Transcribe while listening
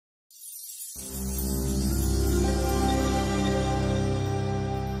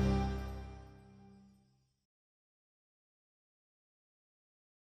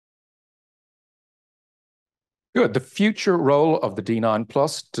Good. The future role of the D9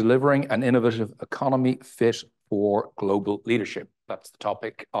 Plus, delivering an innovative economy fit for global leadership. That's the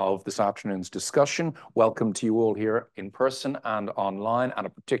topic of this afternoon's discussion. Welcome to you all here in person and online, and a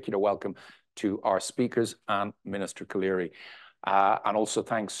particular welcome to our speakers and Minister Calleary. And also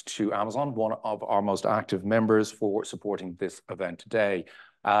thanks to Amazon, one of our most active members, for supporting this event today.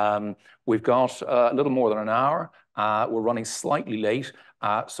 We've got a little more than an hour. We're running slightly late,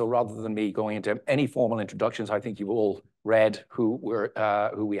 so rather than me going into any formal introductions, I think you've all read who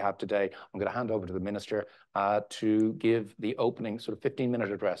we have today. I'm going to hand over to the Minister to give the opening sort of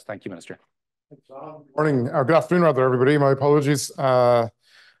 15-minute address. Thank you, Minister. Good morning, or good afternoon rather, everybody. My apologies.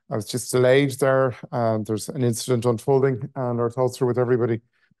 I was just delayed there. There's an incident unfolding, and our thoughts are with everybody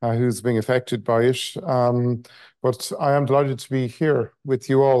who's being affected by it. But I am delighted to be here with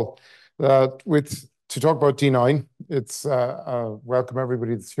you all to talk about D9. It's welcome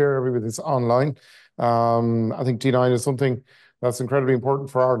everybody that's here, everybody that's online. I think D9 is something that's incredibly important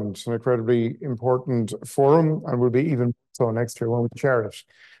for Ireland, an incredibly important forum, and will be even so next year when we chair it.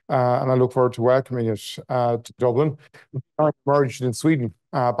 And I look forward to welcoming it to Dublin. It emerged in Sweden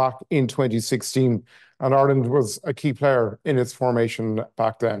back in 2016, and Ireland was a key player in its formation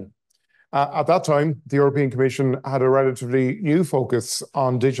back then. At that time, the European Commission had a relatively new focus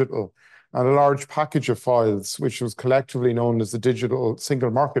on digital, and a large package of files, which was collectively known as the Digital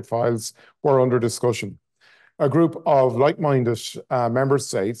Single Market Files, were under discussion. A group of like-minded member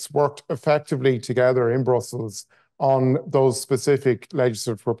states worked effectively together in Brussels on those specific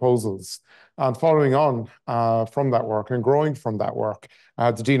legislative proposals. And following on from that work and growing from that work,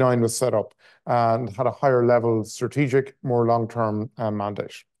 the D9 was set up and had a higher level strategic, more long-term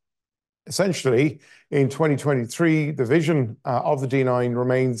mandate. Essentially, in 2023, the vision of the D9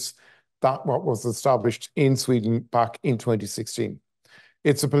 remains that what was established in Sweden back in 2016.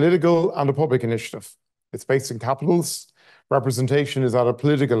 It's a political and a public initiative. It's based in capitals. Representation is at a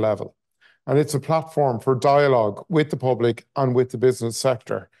political level. And it's a platform for dialogue with the public and with the business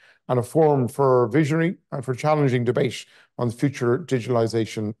sector, and a forum for visionary and for challenging debate on future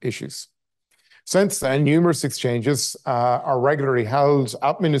digitalization issues. Since then, numerous exchanges are regularly held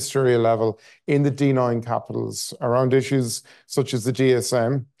at ministerial level in the D9 capitals around issues such as the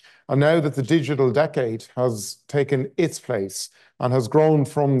DSM. And now that the digital decade has taken its place and has grown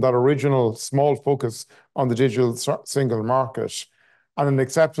from that original small focus on the digital single market, and an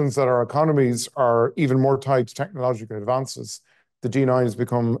acceptance that our economies are even more tied to technological advances, the D9 has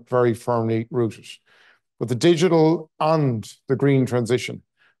become very firmly rooted. But the digital and the green transition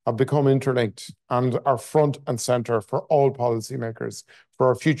have become interlinked and are front and centre for all policymakers for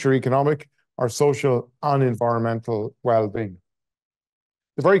our future economic, our social and environmental well-being.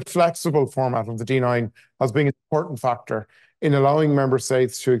 The very flexible format of the D9 has been an important factor in allowing member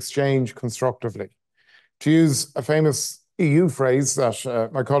states to exchange constructively. To use a famous EU phrase that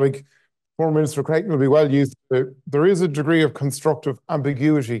my colleague, former Minister Creighton, will be well used to, there is a degree of constructive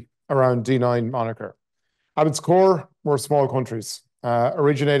ambiguity around D9 moniker. At its core, we're small countries,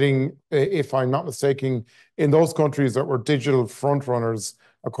 originating, if I'm not mistaken, in those countries that were digital frontrunners,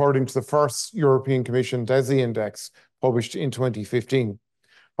 according to the first European Commission DESI Index published in 2015.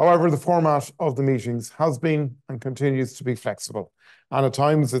 However, the format of the meetings has been and continues to be flexible, and at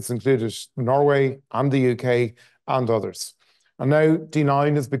times it's included Norway and the UK and others. And now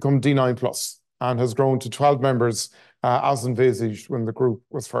D9 has become D9 Plus and has grown to 12 members as envisaged when the group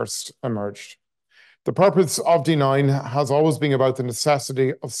was first emerged. The purpose of D9 has always been about the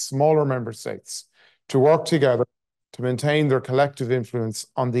necessity of smaller member states to work together to maintain their collective influence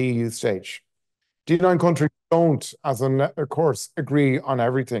on the EU stage. D9 countries don't, as of course, agree on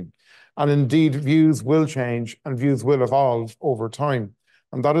everything. And indeed, views will change and views will evolve over time.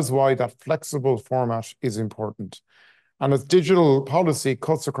 And that is why that flexible format is important. And as digital policy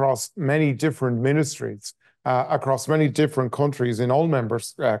cuts across many different ministries, across many different countries in all member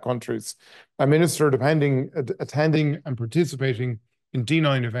countries, a minister attending and participating in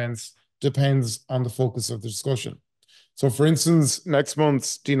D9 events depends on the focus of the discussion. So, for instance, next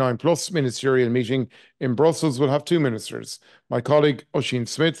month's D9 Plus ministerial meeting in Brussels will have two ministers. My colleague, Oisin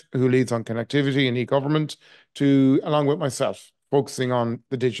Smith, who leads on connectivity and e-government, along with myself, focusing on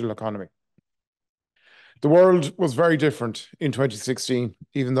the digital economy. The world was very different in 2016,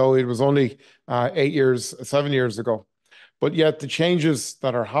 even though it was only 7 years ago. But yet the changes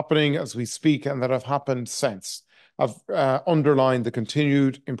that are happening as we speak and that have happened since have underlined the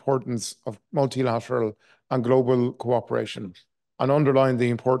continued importance of multilateral and global cooperation and underlined the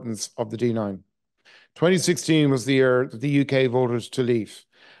importance of the D9. 2016 was the year that the UK voted to leave.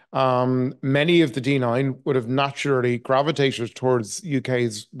 Many of the D9 would have naturally gravitated towards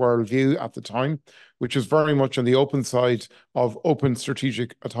UK's worldview at the time, which is very much on the open side of open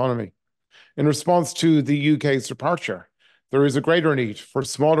strategic autonomy. In response to the UK's departure, there is a greater need for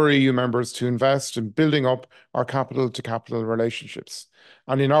smaller EU members to invest in building up our capital-to-capital relationships.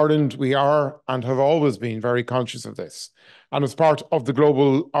 And in Ireland, we are and have always been very conscious of this. And as part of the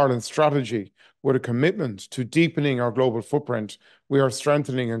Global Ireland Strategy, with a commitment to deepening our global footprint, we are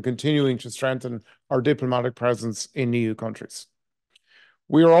strengthening and continuing to strengthen our diplomatic presence in EU countries.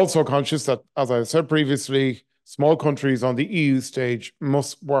 We are also conscious that, as I said previously, small countries on the EU stage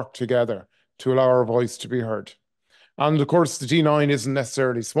must work together to allow our voice to be heard. And of course, the D9 isn't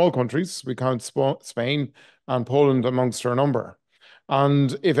necessarily small countries. We count Spain and Poland amongst our number.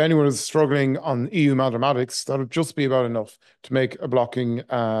 And if anyone is struggling on EU mathematics, that would just be about enough to make a blocking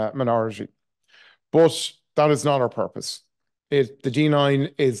minority. But that is not our purpose. The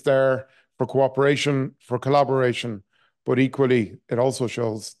D9 is there for cooperation, for collaboration, but equally, it also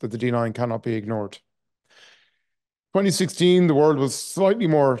shows that the D9 cannot be ignored. 2016, the world was slightly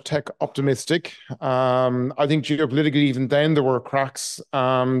more tech optimistic. I think geopolitically, even then, there were cracks.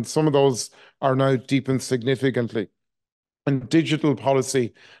 Some of those are now deepened significantly. And digital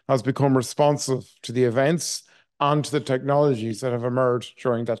policy has become responsive to the events and to the technologies that have emerged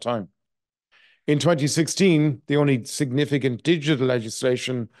during that time. In 2016, the only significant digital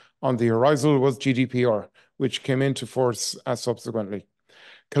legislation on the horizon was GDPR, which came into force subsequently.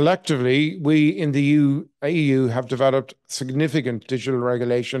 Collectively, we in the EU have developed significant digital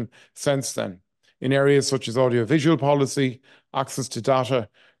regulation since then in areas such as audiovisual policy, access to data,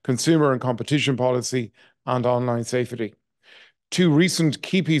 consumer and competition policy, and online safety. Two recent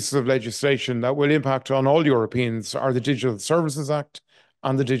key pieces of legislation that will impact on all Europeans are the Digital Services Act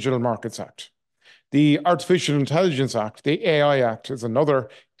and the Digital Markets Act. The Artificial Intelligence Act, the AI Act, is another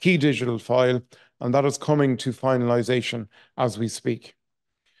key digital file, and that is coming to finalisation as we speak.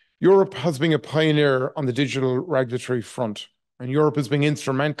 Europe has been a pioneer on the digital regulatory front, and Europe has been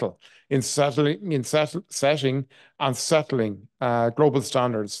instrumental in setting and settling global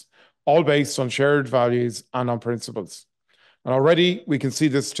standards, all based on shared values and on principles. And already we can see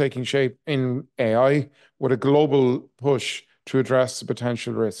this taking shape in AI with a global push to address the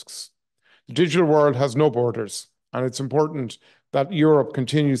potential risks. The digital world has no borders, and it's important that Europe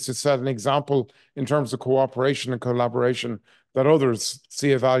continues to set an example in terms of cooperation and collaboration that others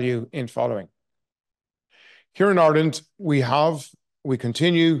see a value in following. Here in Ireland, we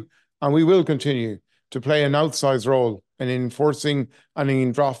continue, and we will continue to play an outsized role in enforcing and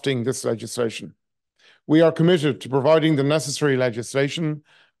in drafting this legislation. We are committed to providing the necessary legislation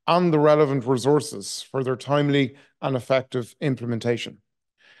and the relevant resources for their timely and effective implementation.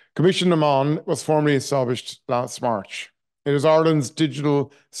 Commission Amman was formally established last March. It is Ireland's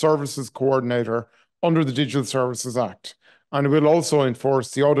Digital Services Coordinator under the Digital Services Act, and it will also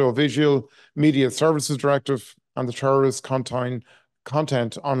enforce the Audiovisual Media Services Directive and the Terrorist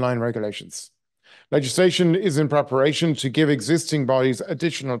Content Online Regulations. Legislation is in preparation to give existing bodies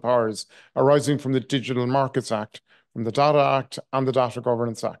additional powers arising from the Digital Markets Act, from the Data Act and the Data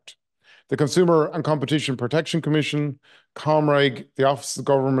Governance Act. The Consumer and Competition Protection Commission, ComReg, the Office of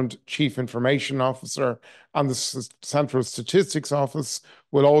Government Chief Information Officer, and the Central Statistics Office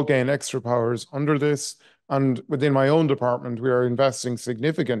will all gain extra powers under this. And within my own department, we are investing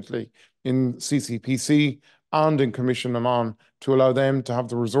significantly in CCPC and in Commission Amman to allow them to have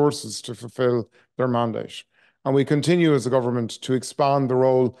the resources to fulfill their mandate. And we continue as a government to expand the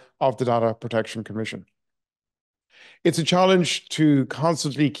role of the Data Protection Commission. It's a challenge to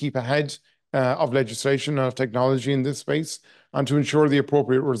constantly keep ahead of legislation and of technology in this space and to ensure the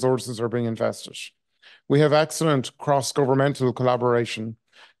appropriate resources are being invested. We have excellent cross-governmental collaboration,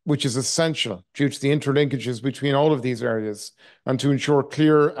 which is essential due to the interlinkages between all of these areas and to ensure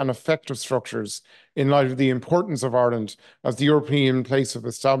clear and effective structures in light of the importance of Ireland as the European place of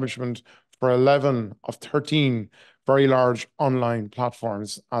establishment for 11 of 13 very large online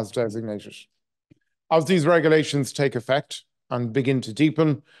platforms as designated. As these regulations take effect and begin to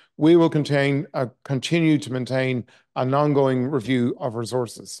deepen, we will continue to maintain an ongoing review of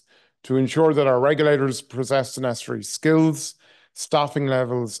resources to ensure that our regulators possess the necessary skills, staffing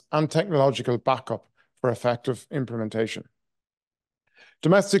levels, and technological backup for effective implementation.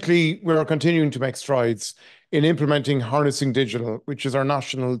 Domestically, we are continuing to make strides in implementing Harnessing Digital, which is our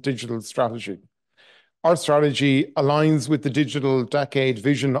national digital strategy. Our strategy aligns with the digital decade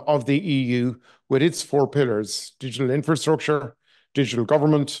vision of the EU with its 4 pillars: digital infrastructure, digital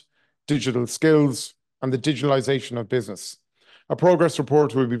government, digital skills, and the digitalization of business. A progress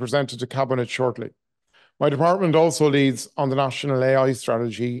report will be presented to Cabinet shortly. My department also leads on the national AI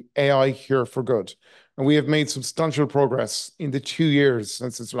strategy, AI Here for Good, and we have made substantial progress in the 2 years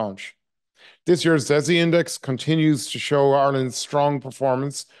since its launch. This year's DESI index continues to show Ireland's strong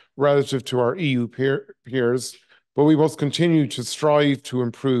performance relative to our EU peers, but we must continue to strive to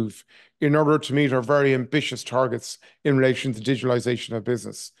improve in order to meet our very ambitious targets in relation to digitalization of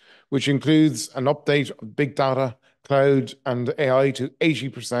business, which includes an update of big data, cloud and AI to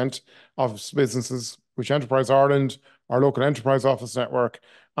 80% of businesses, which Enterprise Ireland, our local enterprise office network,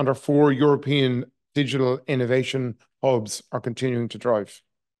 and our 4 European digital innovation hubs are continuing to drive.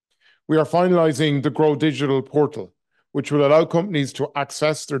 We are finalising the Grow Digital portal, which will allow companies to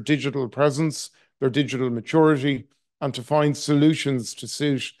access their digital presence, their digital maturity, and to find solutions to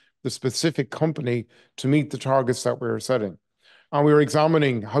suit the specific company to meet the targets that we're setting. And we are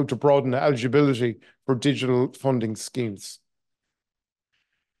examining how to broaden eligibility for digital funding schemes.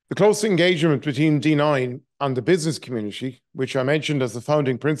 The close engagement between D9 and the business community, which I mentioned as the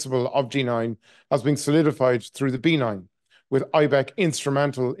founding principle of D9, has been solidified through the B9, with IBEC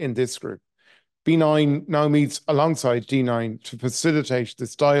instrumental in this group. B9 now meets alongside D9 to facilitate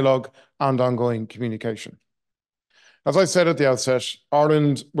this dialogue and ongoing communication. As I said at the outset,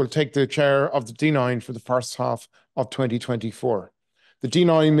 Ireland will take the chair of the D9 for the first half of 2024. The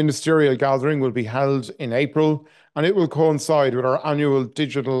D9 ministerial gathering will be held in April, and it will coincide with our annual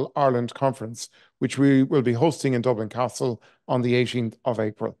Digital Ireland conference, which we will be hosting in Dublin Castle on the 18th of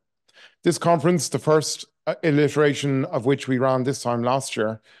April. This conference, the first iteration of which we ran this time last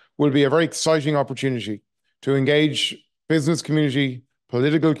year, will be a very exciting opportunity to engage business community,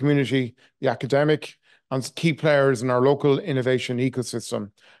 political community, the academic, and key players in our local innovation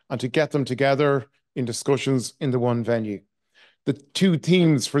ecosystem, and to get them together in discussions in the one venue. The 2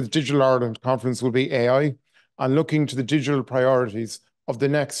 themes for the Digital Ireland conference will be AI and looking to the digital priorities of the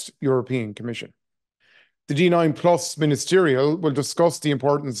next European Commission. The D9 Plus Ministerial will discuss the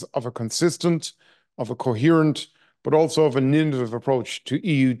importance of a consistent, of a coherent, but also of an innovative approach to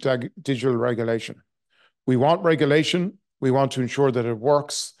EU digital regulation. We want regulation. We want to ensure that it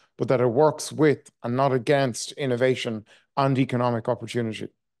works, but that it works with and not against innovation and economic opportunity.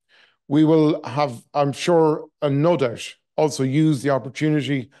 We will have, I'm sure, and no doubt, also use the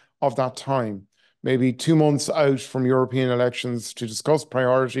opportunity of that time, maybe 2 months out from European elections, to discuss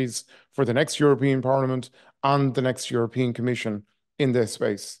priorities for the next European Parliament and the next European Commission in this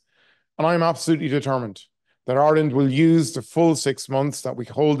space. And I'm absolutely determined that Ireland will use the full 6 months that we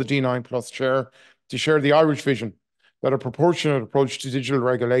hold the D9 Plus chair to share the Irish vision that a proportionate approach to digital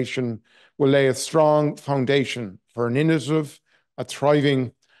regulation will lay a strong foundation for an innovative, a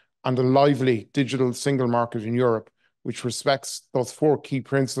thriving, and a lively digital single market in Europe, which respects those 4 key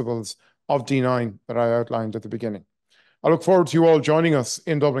principles of D9 that I outlined at the beginning. I look forward to you all joining us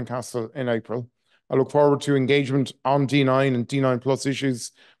in Dublin Castle in April. I look forward to engagement on D9 and D9 Plus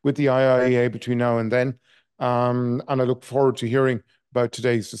issues with the IIEA between now and then. And I look forward to hearing about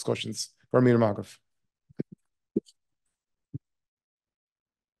today's discussions. Vermíle Mágaibh.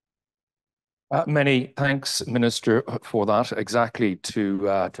 Many thanks, Minister, for that. Exactly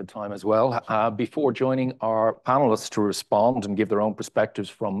to time as well. Before joining our panelists to respond and give their own perspectives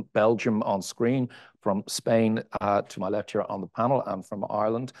from Belgium on screen, from Spain to my left here on the panel, and from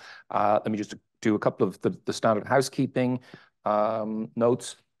Ireland, let me just do a couple of the standard housekeeping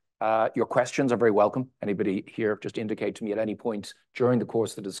notes. Your questions are very welcome. Anybody here, just indicate to me at any point during the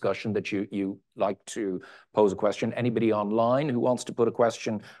course of the discussion that you like to pose a question. Anybody online who wants to put a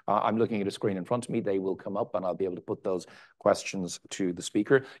question, I'm looking at a screen in front of me. They will come up and I'll be able to put those questions to the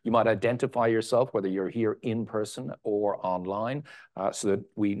speaker. You might identify yourself, whether you're here in person or online, so that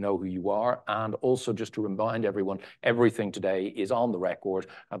we know who you are. And also just to remind everyone, everything today is on the record,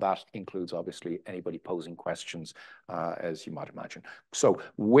 and that includes obviously anybody posing questions, as you might imagine. So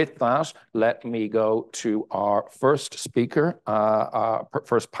with that, let me go to our first speaker,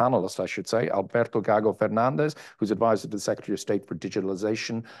 first panelist, I should say, Alberto Gago Fernandez, who's advisor to the Secretary of State for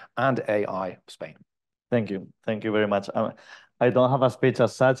Digitalization and AI of Spain. Thank you. Thank you very much. I don't have a speech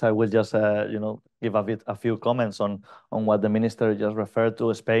as such. I will just, give a few comments on what the minister just referred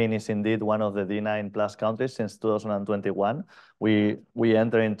to. Spain is indeed one of the D9 plus countries since 2021. We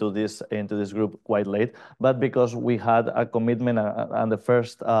enter into this group quite late, but because we had a commitment and the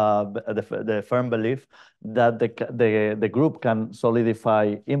firm belief that the group can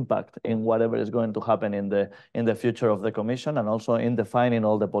solidify impact in whatever is going to happen in the future of the Commission, and also in defining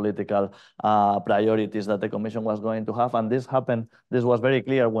all the political priorities that the Commission was going to have. And this happened. This was very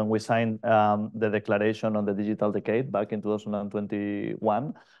clear when we signed the declaration on the digital decade back in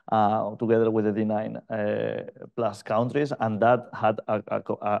 2021, together with the D9 plus countries, and that had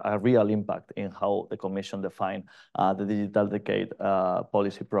a real impact in how the Commission defined the digital decade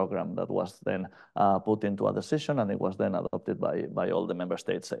policy program that was then put into a decision, and it was then adopted by all the member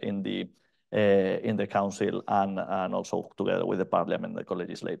states in the in the council and also together with the parliament, the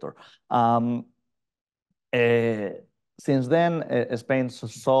co-legislator. Since then, Spain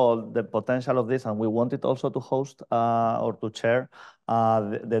saw the potential of this, and we wanted also to host or to chair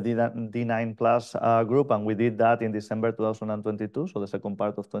the D9 Plus group, and we did that in December 2022, so the second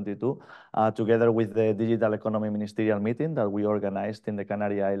part of 22, together with the Digital Economy Ministerial Meeting that we organized in the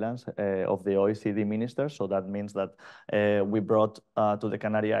Canary Islands of the OECD ministers. So that means that we brought to the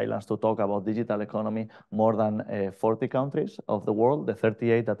Canary Islands to talk about digital economy more than 40 countries of the world, the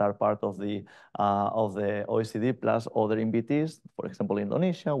 38 that are part of the OECD, plus other invitees, for example,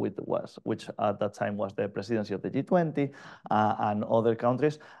 Indonesia, which at that time was the presidency of the G20, and other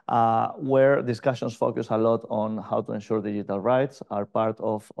countries, where discussions focus a lot on how to ensure digital rights are part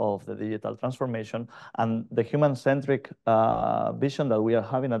of the digital transformation. And the human-centric vision that we are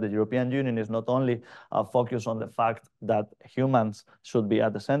having at the European Union is not only focused on the fact that humans should be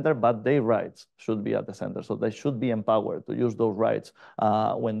at the center, but their rights should be at the center. So they should be empowered to use those rights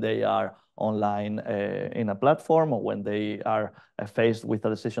when they are online in a platform, or when they are faced with a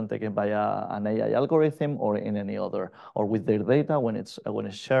decision taken by an AI algorithm, or in any other, or with their data when it's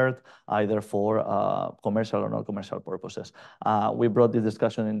shared, either for commercial or non-commercial purposes. We brought this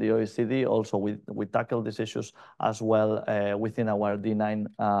discussion in the OECD. Also, we tackled these issues as well within our D9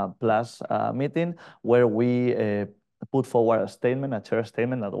 Plus meeting, where we put forward a statement, a chair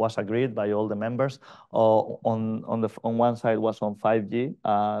statement that was agreed by all the members. On one side was on 5G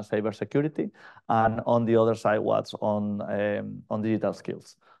cybersecurity, and on the other side was on digital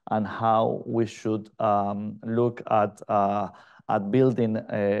skills, and how we should look at building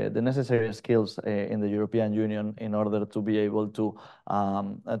the necessary skills in the European Union in order to be able to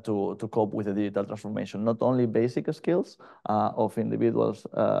cope with the digital transformation. Not only basic skills of individuals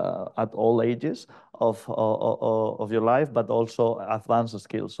at all ages of your life, but also advanced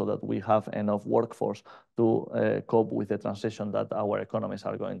skills, so that we have enough workforce to cope with the transition that our economies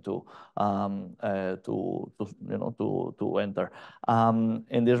are going to enter.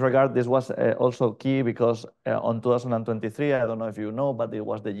 In this regard, this was also key because on 2023, I don't know if you know, but it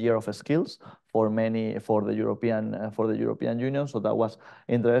was the year of skills for the European Union. So that was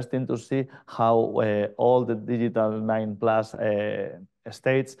interesting to see how all the Digital 9 Plus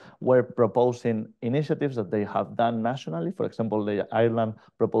states were proposing initiatives that they have done nationally. For example, Ireland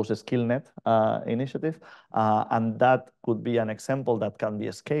proposed a SkillNet initiative, and that could be an example that can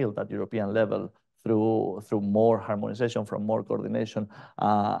be scaled at European level through more harmonization, from more coordination,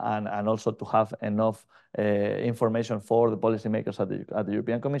 and also to have enough information for the policymakers at the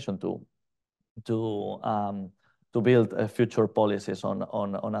European Commission to build future policies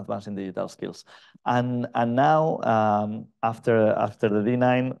on advancing digital skills. And now, after the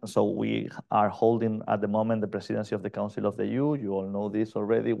D9, so we are holding at the moment the presidency of the Council of the EU. You all know this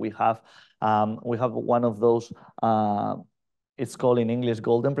already. We have one of those. It's called in English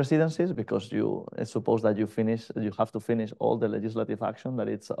golden presidencies, because it's supposed that you have to finish all the legislative action that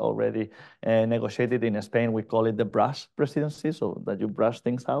it's already negotiated. In Spain, we call it the brush presidency, so that you brush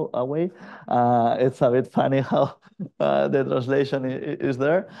things away. It's a bit funny how the translation is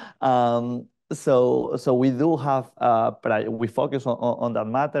there. So we do have, we focus on that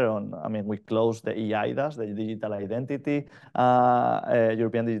matter. We closed the EIDAS, the Digital Identity,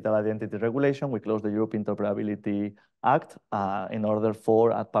 European Digital Identity Regulation. We closed the Europe Interoperability Act in order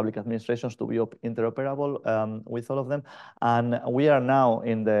for public administrations to be interoperable with all of them. And we are now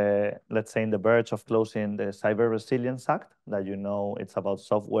in the verge of closing the Cyber Resilience Act, that it's about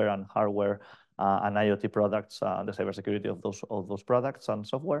software and hardware and IoT products, the cybersecurity of those products and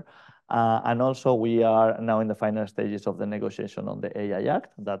software. And also we are now in the final stages of the negotiation on the AI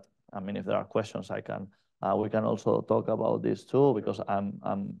Act. That, if there are questions, we can also talk about this too, because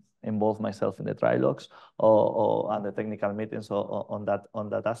I'm involved myself in the trilogues and the technical meetings on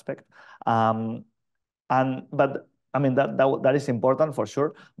that aspect. But that is important for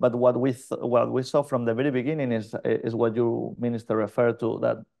sure. But what we saw from the very beginning is what your minister referred to,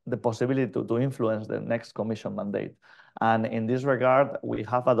 that the possibility to influence the next Commission mandate. And in this regard, we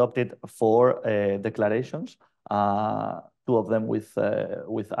have adopted 4 declarations. 2 of them with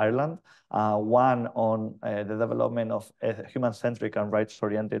Ireland, one on the development of human-centric and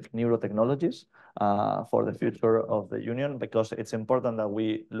rights-oriented neurotechnologies, for the future of the Union, because it's important that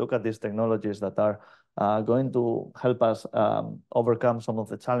we look at these technologies that are going to help us overcome some of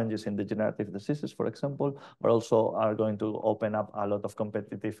the challenges in degenerative diseases, for example, but also are going to open up a lot of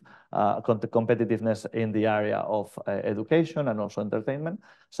competitiveness in the area of education and also entertainment.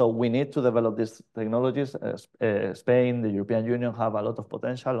 So we need to develop these technologies. Spain, the European Union have a lot of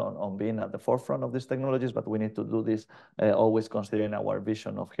potential on being at the forefront of these technologies, but we need to do this always considering our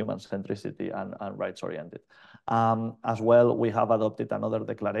vision of human centricity and rights-oriented. As well, we have adopted another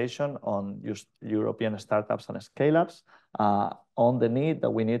declaration on European startups and scale-ups on the need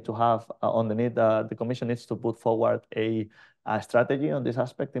that we need to have, on the need that the Commission needs to put forward a strategy on this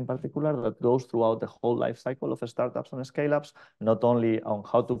aspect in particular that goes throughout the whole life cycle of startups and scale-ups, not only on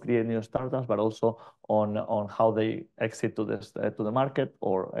how to create new startups, but also on how they exit to the market,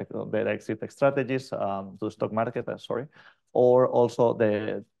 or their exit strategies to the stock market, sorry, or also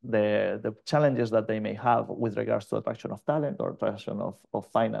the challenges that they may have with regards to attraction of talent or attraction of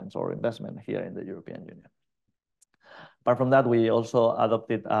finance or investment here in the European Union. Apart from that, we also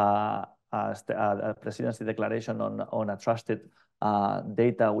adopted a presidency declaration on a trusted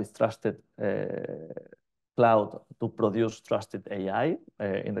data with trusted cloud to produce trusted AI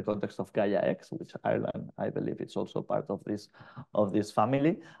in the context of Gaia X, which Ireland, I believe, is also part of this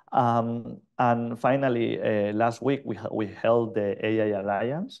family. And finally, last week we held the AI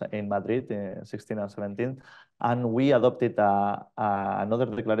Alliance in Madrid, 16 and 17, and we adopted another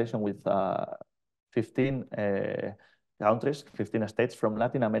declaration with 15 countries, 15 states from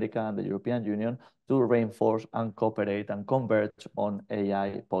Latin America and the European Union to reinforce and cooperate and converge on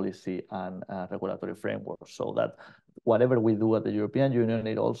AI policy and regulatory frameworks, so that whatever we do at the European Union,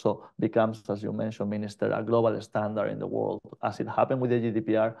 it also becomes, as you mentioned, Minister, a global standard in the world. As it happened with the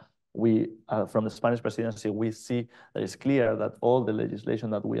GDPR, we, from the Spanish presidency, we see that it's clear that all the legislation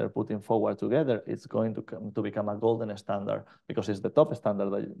that we are putting forward together is going to become a golden standard, because it's the top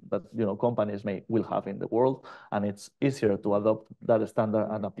standard that companies will have in the world, and it's easier to adopt that standard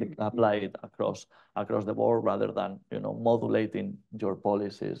and apply it across the board, rather than modulating your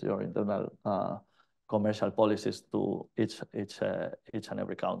policies, your internal commercial policies to each and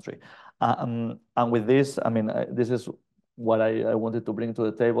every country. And with this, I mean, this is what I wanted to bring to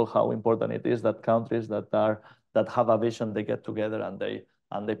the table, how important it is that countries that have a vision, they get together and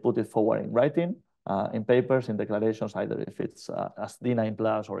they put it forward in writing, in papers, in declarations, either if it's as D9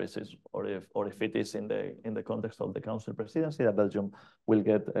 plus or if it is in the context of the Council presidency that Belgium will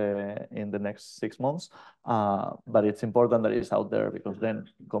get in the next 6 months. But it's important that it's out there, because then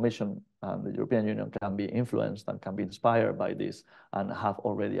Commission and the European Union can be influenced and can be inspired by this and have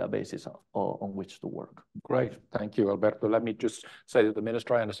already a basis on which to work. Great, thank you, Alberto. Let me just say that the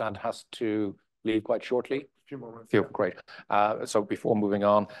Minister, I understand, has to leave quite shortly. Few moments. Great. So before moving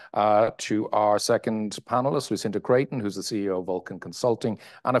on to our second panelist, Lucinda Creighton, who's the CEO of Vulcan Consulting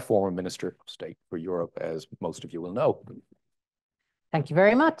and a former Minister of State for Europe, as most of you will know. Thank you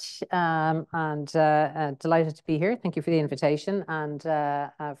very much, and delighted to be here. Thank you for the invitation and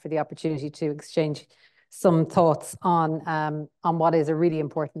for the opportunity to exchange some thoughts on what is a really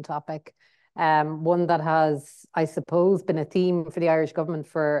important topic. One that has, I suppose, been a theme for the Irish government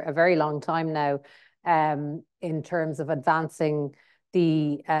for a very long time now, in terms of advancing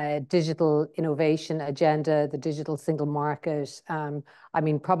the digital innovation agenda, the digital single market. I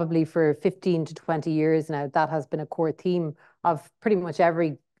mean, probably for 15 to 20 years now, that has been a core theme of pretty much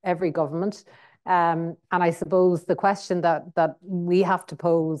every government. And I suppose the question that we have to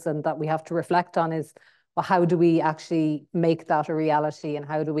pose and that we have to reflect on is, well, how do we actually make that a reality, and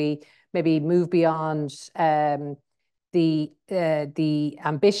how do we maybe move beyond the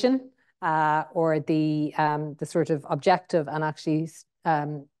ambition or the sort of objective, and actually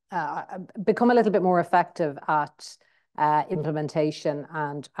become a little bit more effective at implementation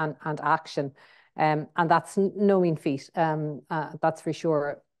and action. And that's no mean feat, that's for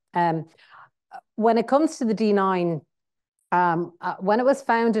sure. When it comes to the D9, when it was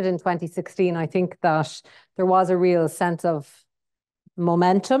founded in 2016, I think that there was a real sense of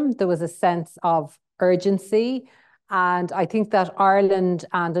momentum. There was a sense of urgency. And I think that Ireland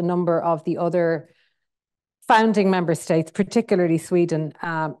and a number of the other founding member states, particularly Sweden,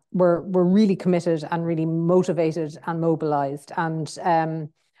 were really committed and really motivated and mobilized. And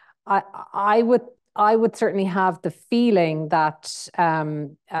I would certainly have the feeling that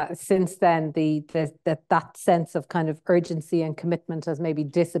since then that sense of kind of urgency and commitment has maybe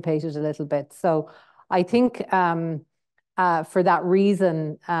dissipated a little bit. So I think for that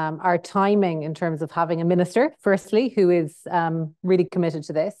reason, our timing in terms of having a minister, firstly, who is really committed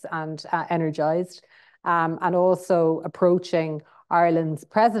to this and energized, and also approaching Ireland's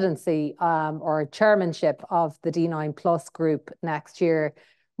presidency or chairmanship of the D9 Plus group next year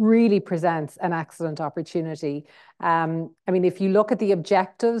really presents an excellent opportunity. I mean, if you look at the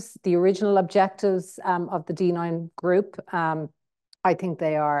objectives, the original objectives of the D9 group, I think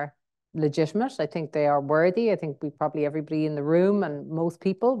they are legitimate. I think they are worthy. I think probably everybody in the room and most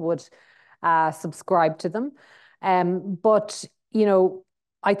people would subscribe to them. But, you know,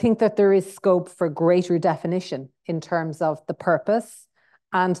 I think that there is scope for greater definition in terms of the purpose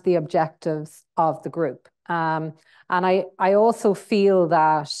and the objectives of the group. And I also feel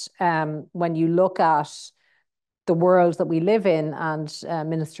that when you look at the world that we live in, and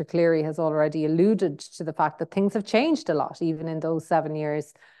Minister Calleary has already alluded to the fact that things have changed a lot, even in those 7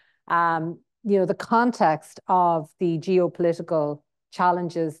 years. You know, the context of the geopolitical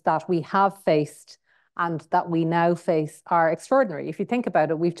challenges that we have faced and that we now face are extraordinary. If you think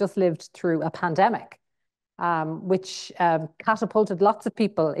about it, we've just lived through a pandemic, which catapulted lots of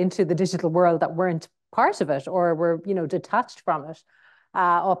people into the digital world that weren't part of it or were, you know, detached from it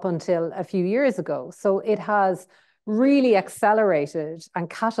up until a few years ago. So it has really accelerated and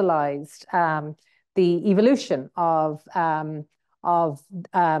catalyzed the evolution of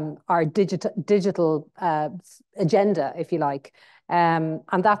our digital agenda, if you like.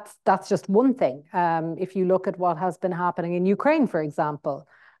 And that's just one thing. If you look at what has been happening in Ukraine, for example,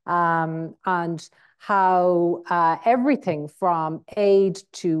 and how everything from aid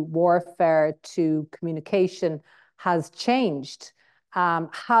to warfare to communication has changed,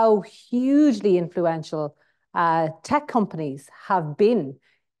 how hugely influential tech companies have been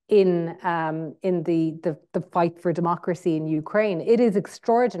in the fight for democracy in Ukraine. It is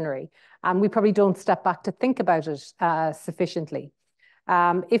extraordinary, and we probably don't step back to think about it sufficiently.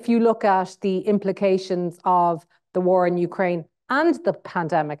 If you look at the implications of the war in Ukraine and the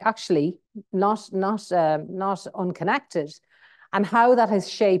pandemic, actually not unconnected, and how that has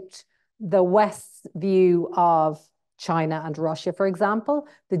shaped the West's view of China and Russia, for example,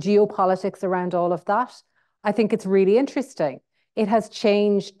 the geopolitics around all of that, I think it's really interesting. It has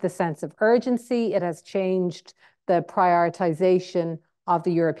changed the sense of urgency. It has changed the prioritization of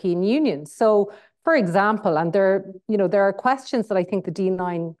the European Union. So, for example, and there are questions that I think the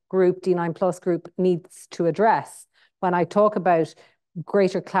D9 group, D9 Plus group needs to address when I talk about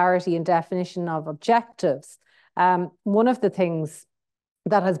greater clarity and definition of objectives. One of the things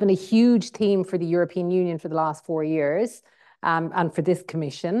that has been a huge theme for the European Union for the last 4 years, and for this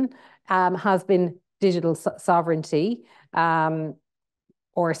commission, has been digital sovereignty,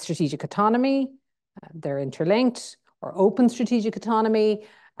 or strategic autonomy. They're interlinked, or open strategic autonomy.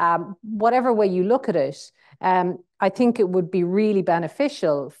 Whatever way you look at it, I think it would be really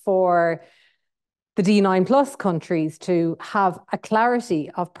beneficial for the D9 Plus countries to have a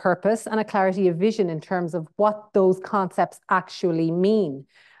clarity of purpose and a clarity of vision in terms of what those concepts actually mean.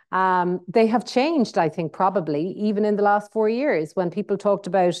 They have changed, I think, probably even in the last 4 years. When people talked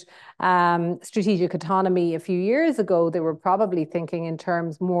about strategic autonomy a few years ago, they were probably thinking in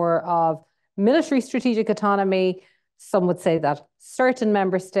terms more of military strategic autonomy. Some would say that certain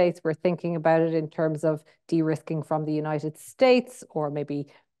member states were thinking about it in terms of de-risking from the United States, or maybe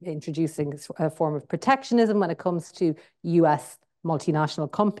introducing a form of protectionism when it comes to US multinational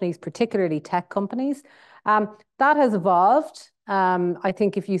companies, particularly tech companies. That has evolved. I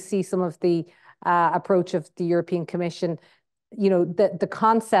think if you see some of the approach of the European Commission, you know, the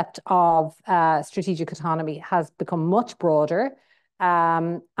concept of strategic autonomy has become much broader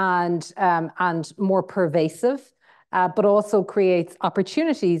and more pervasive, but also creates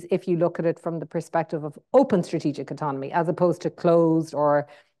opportunities if you look at it from the perspective of open strategic autonomy, as opposed to closed or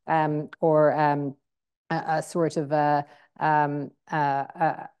a sort of a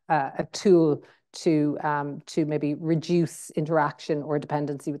tool to maybe reduce interaction or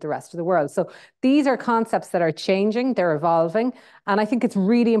dependency with the rest of the world. So these are concepts that are changing, they're evolving, and I think it's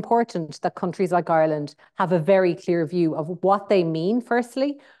really important that countries like Ireland have a very clear view of what they mean.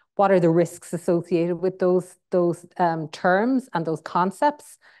 Firstly, what are the risks associated with those terms and those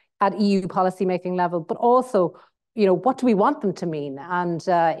concepts at EU policymaking level, but also, you know, what do we want them to mean? And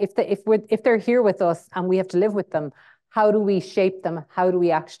if they're here with us and we have to live with them, how do we shape them? How do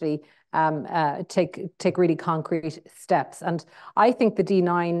we actually take really concrete steps? And I think the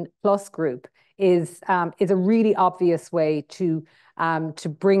D9 Plus group is a really obvious way to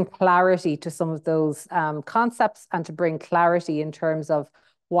bring clarity to some of those concepts, and to bring clarity in terms of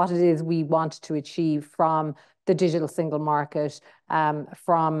what it is we want to achieve from the digital single market,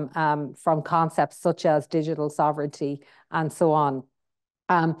 from concepts such as digital sovereignty and so on.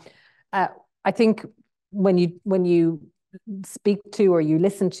 I think when you speak to, or you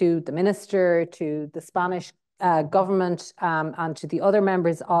listen to the minister, to the Spanish government and to the other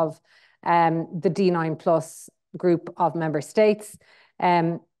members of the D9 plus group of member states.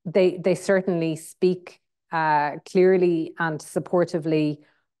 They certainly speak clearly and supportively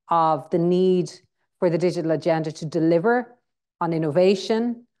of the need for the digital agenda to deliver on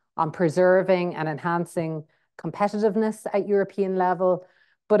innovation, on preserving and enhancing competitiveness at European level.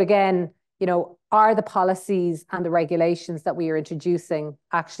 But again, you know, are the policies and the regulations that we are introducing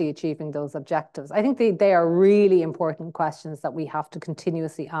actually achieving those objectives? I think they are really important questions that we have to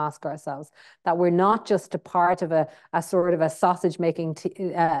continuously ask ourselves, that we're not just a part of a sort of a sausage-making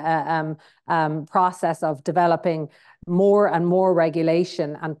process of developing more and more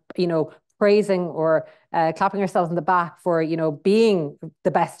regulation and, you know, praising or clapping ourselves in the back for, you know, being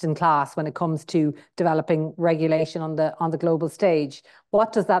the best in class when it comes to developing regulation on the global stage.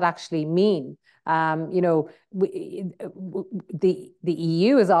 What does that actually mean? You know, the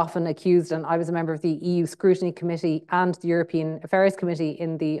EU is often accused, and I was a member of the EU Scrutiny Committee and the European Affairs Committee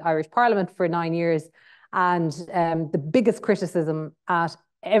in the Irish Parliament for 9 years. And the biggest criticism at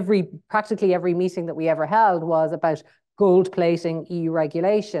practically every meeting that we ever held was about gold plating EU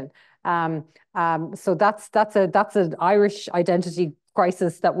regulation. So that's an Irish identity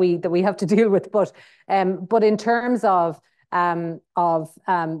crisis that we have to deal with. But in terms of you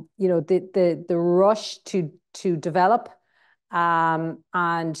know, the rush to develop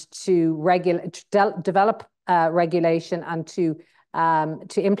and to develop regulation and to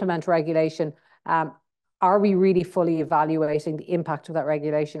implement regulation, are we really fully evaluating the impact of that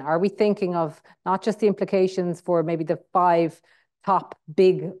regulation? Are we thinking of not just the implications for maybe the 5 top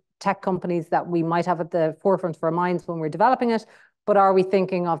big tech companies that we might have at the forefront of our minds when we're developing it, but are we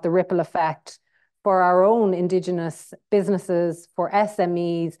thinking of the ripple effect for our own indigenous businesses, for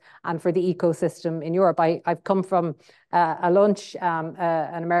SMEs, and for the ecosystem in Europe? I've come from a lunch,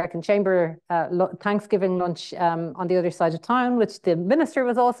 an American Chamber Thanksgiving lunch on the other side of town, which the minister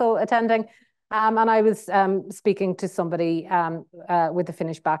was also attending. And I was speaking to somebody with a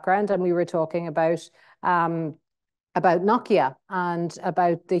Finnish background, and we were talking about Nokia and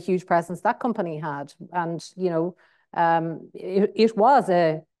about the huge presence that company had. And, you know, it was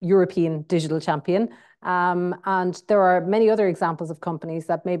a European digital champion. And there are many other examples of companies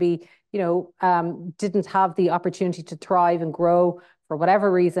that maybe, you know, didn't have the opportunity to thrive and grow for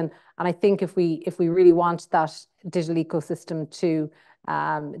whatever reason. And I think if we really want that digital ecosystem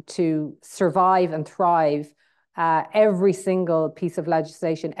to survive and thrive, every single piece of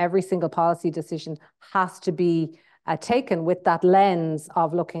legislation, every single policy decision has to be taken with that lens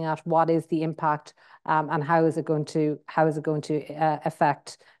of looking at what is the impact and how is it going to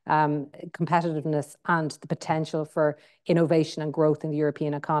affect competitiveness and the potential for innovation and growth in the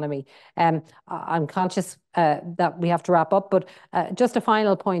European economy. I'm conscious that we have to wrap up, but just a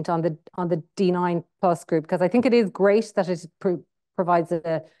final point on the D9 plus group, because I think it is great that it provides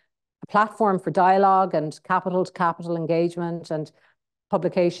a platform for dialogue and capital-to-capital engagement and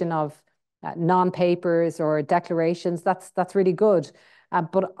publication of non-papers or declarations. That's really good.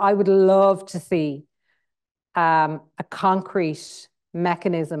 But I would love to see a concrete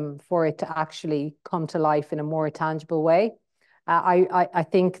mechanism for it to actually come to life in a more tangible way. I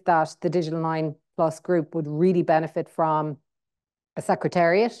think that the Digital 9 Plus group would really benefit from a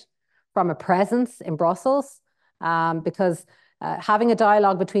secretariat, from a presence in Brussels, because having a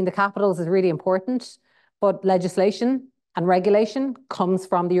dialogue between the capitals is really important, but legislation and regulation comes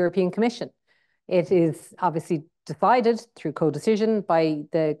from the European Commission. It is obviously decided through co-decision by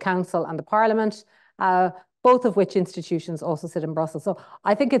the Council and the Parliament, both of which institutions also sit in Brussels. So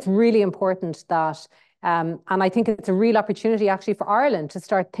I think it's really important that, and I think it's a real opportunity actually for Ireland to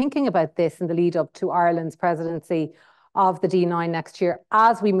start thinking about this in the lead up to Ireland's presidency of the D9 next year,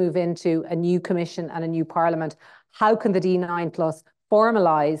 as we move into a new Commission and a new Parliament. How can the D9 Plus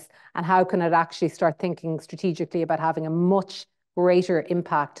formalise, and how can it actually start thinking strategically about having a much greater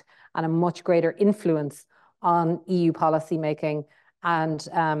impact and a much greater influence on EU policy making and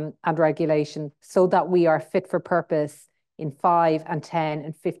regulation, so that we are fit for purpose in 5 and 10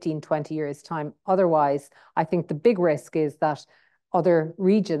 and 15, 20 years' time. Otherwise, I think the big risk is that other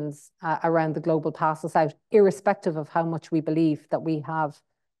regions around the globe pass us out, irrespective of how much we believe that we have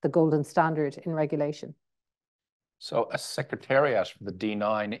the golden standard in regulation. So a secretariat for the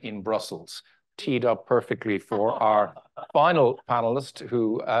D9 in Brussels, teed up perfectly for our final panelist,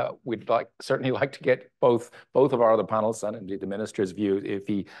 who we'd certainly like to get both of our other panelists and indeed the minister's view, if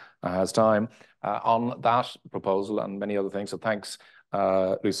he has time, on that proposal and many other things. So thanks,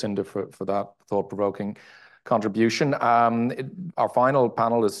 Lucinda, for that thought-provoking contribution. Our final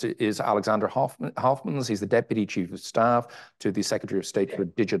panelist is Alexander Hoefmans. He's the Deputy Chief of Staff to the Secretary of State for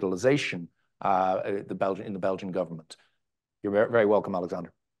Digitalization in the Belgian government. You're very welcome,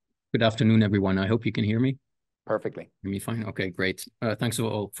 Alexander. Good afternoon, everyone. I hope you can hear me. Perfectly. Hear me fine? Okay, great. Thanks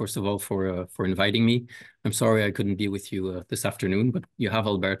first of all, for inviting me. I'm sorry I couldn't be with you this afternoon, but you have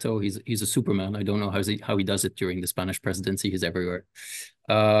Alberto. He's a superman. I don't know how he does it during the Spanish presidency. He's everywhere.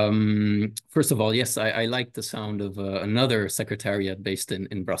 First of all, yes, I like the sound of another secretariat based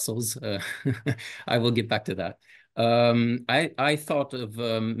in Brussels. I will get back to that. I thought of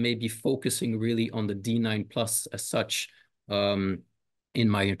maybe focusing really on the D9 plus as such. In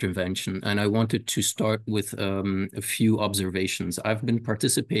my intervention, and I wanted to start with a few observations. I've been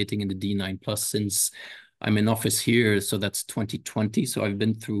participating in the D9 plus since I'm in office here, so that's 2020. So I've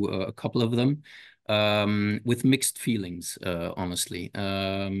been through a couple of them with mixed feelings, honestly.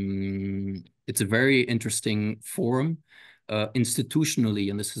 It's a very interesting forum. Institutionally,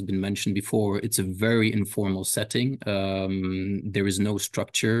 and this has been mentioned before, it's a very informal setting. There is no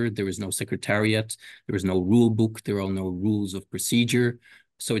structure, there is no secretariat, there is no rule book, there are no rules of procedure.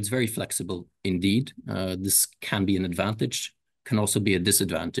 So it's very flexible indeed. This can be an advantage, can also be a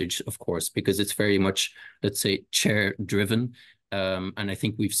disadvantage, of course, because it's very much, let's say, chair driven. And I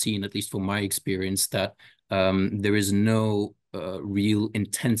think we've seen, at least from my experience, that there is no real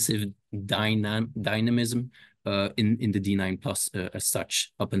intensive dynamism in the D9 plus as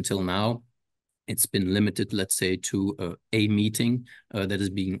such up until now. It's been limited, let's say, to a meeting that is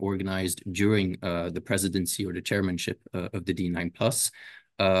being organized during the presidency or the chairmanship of the D9 plus.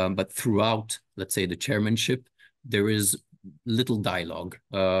 But throughout, let's say, the chairmanship, there is little dialogue.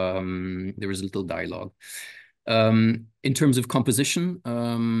 In terms of composition,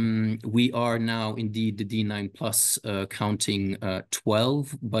 we are now indeed the D9 plus counting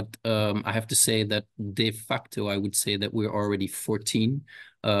 12, but I have to say that de facto, I would say that we're already 14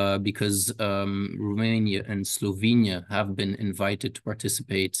 because Romania and Slovenia have been invited to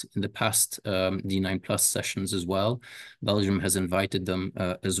participate in the past D9 plus sessions as well. Belgium has invited them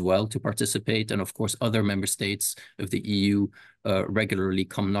as well to participate. And of course, other member states of the EU regularly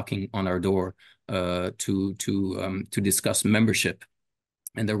come knocking on our door to discuss membership.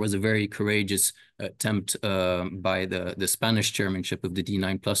 And there was a very courageous attempt by the Spanish chairmanship of the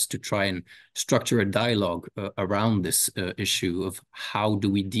D9 plus to try and structure a dialogue around this issue of how do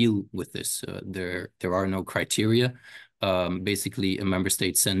we deal with this. There are no criteria. Basically, a member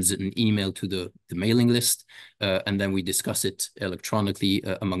state sends an email to the mailing list, and then we discuss it electronically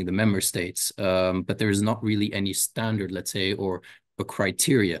among the member states. But there is not really any standard, let's say, or a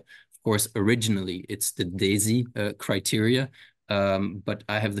criteria. Of course, originally, it's the DESI criteria, but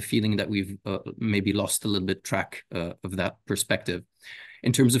I have the feeling that we've maybe lost a little bit track of that perspective.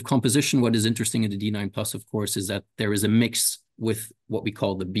 In terms of composition, what is interesting in the D9 plus, of course, is that there is a mix with what we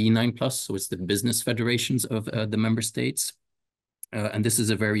call the B9 plus, so it's the business federations of the member states. And this is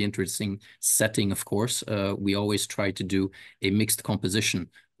a very interesting setting, of course. We always try to do a mixed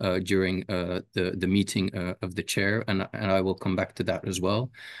composition during the meeting of the chair, and I will come back to that as well.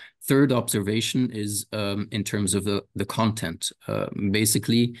 Third observation is in terms of the content.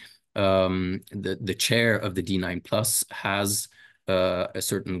 Basically, the chair of the D9 plus has a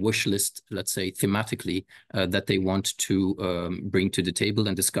certain wish list, let's say thematically, that they want to bring to the table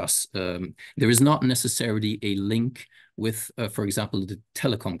and discuss. There is not necessarily a link with, for example, the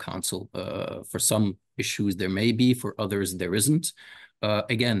Telecom Council. For some issues there may be, for others there isn't.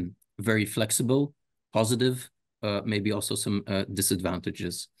 Again, very flexible, positive, maybe also some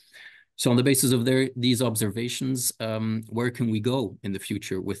disadvantages. So on the basis of these observations, where can we go in the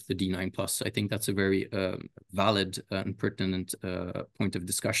future with the D9 plus? I think that's a very valid and pertinent point of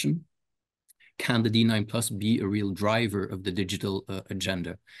discussion. Can the D9 plus be a real driver of the digital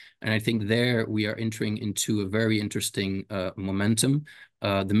agenda? And I think there we are entering into a very interesting momentum.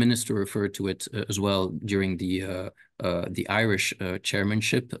 The minister referred to it as well during the Irish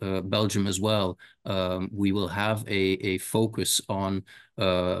chairmanship, Belgium as well. We will have a focus on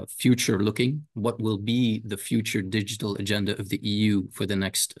future looking. What will be the future digital agenda of the EU for the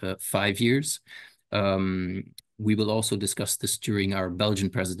next 5 years? We will also discuss this during our Belgian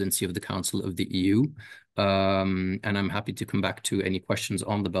presidency of the Council of the EU. And I'm happy to come back to any questions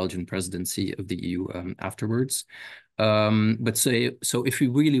on the Belgian presidency of the EU afterwards. So if we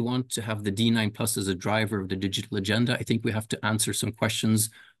really want to have the D9 plus as a driver of the digital agenda, I think we have to answer some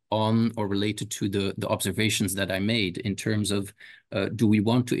questions on or related to the observations that I made in terms of, do we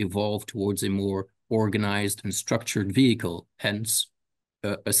want to evolve towards a more organized and structured vehicle, hence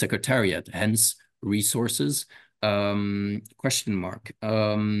a secretariat, hence resources, question mark.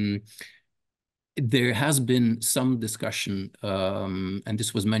 There has been some discussion, and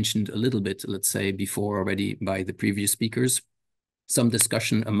this was mentioned a little bit, let's say, before already by the previous speakers, some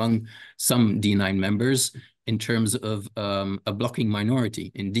discussion among some D9 members in terms of a blocking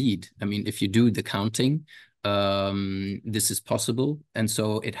minority. Indeed, I mean, if you do the counting, this is possible. And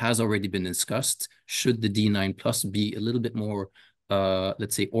so it has already been discussed. Should the D9 plus be a little bit more,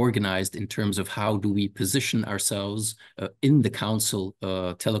 let's say, organized in terms of how do we position ourselves in the council,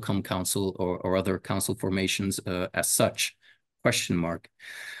 telecom council or other council formations as such? Question mark.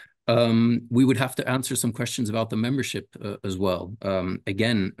 We would have to answer some questions about the membership as well.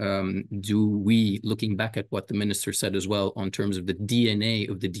 Again, do we, looking back at what the minister said as well, on terms of the DNA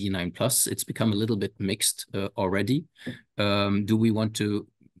of the D9 plus, it's become a little bit mixed already. Do we want to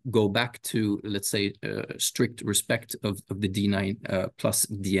go back to, let's say, strict respect of the D9 plus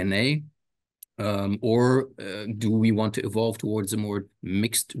DNA? Or do we want to evolve towards a more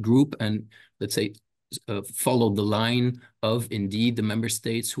mixed group and, let's say, follow the line of indeed the member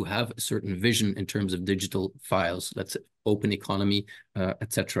states who have a certain vision in terms of digital files, let's say open economy,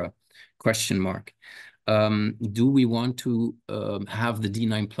 etc. Question mark. Do we want to have the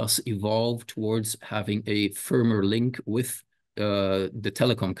D9 plus evolve towards having a firmer link with the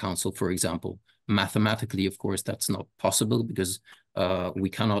Telecom Council, for example? Mathematically, of course, that's not possible because we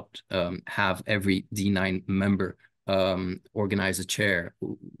cannot have every D9 member organize a chair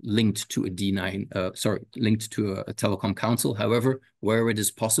linked to a linked to a telecom council. However, where it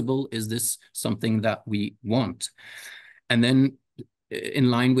is possible, is this something that we want? And then in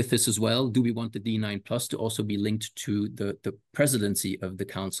line with this as well, do we want the D9 plus to also be linked to the presidency of the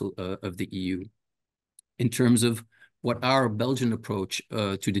Council of the EU? In terms of what our Belgian approach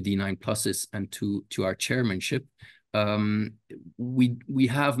to the D9 plus is and to our chairmanship, we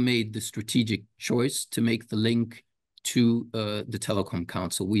have made the strategic choice to make the link to the Telecom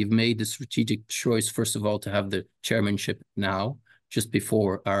Council. We've made the strategic choice, first of all, to have the chairmanship now, just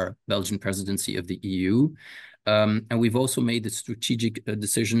before our Belgian presidency of the EU. And we've also made the strategic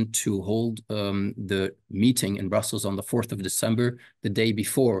decision to hold the meeting in Brussels on the 4th of December, the day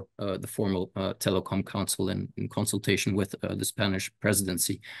before the formal Telecom Council in consultation with the Spanish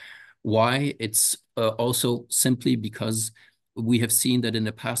presidency. Why? It's also simply because we have seen that in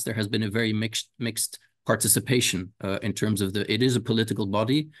the past there has been a very mixed participation in terms of it is a political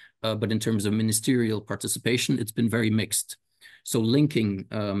body, but in terms of ministerial participation, it's been very mixed. So linking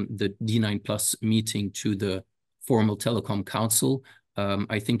the D9 plus meeting to the formal Telecom Council,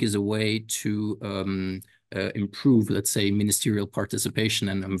 I think is a way to improve, let's say, ministerial participation.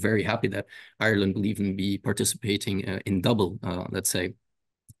 And I'm very happy that Ireland will even be participating in double, let's say.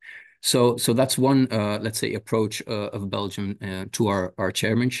 So that's one, let's say, approach of Belgium to our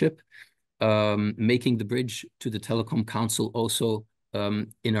chairmanship. Making the bridge to the Telecom Council also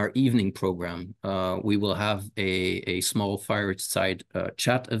in our evening program. We will have a small fireside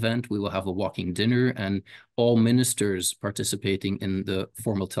chat event. We will have a walking dinner, and all ministers participating in the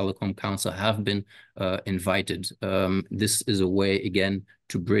formal Telecom Council have been invited. This is a way, again,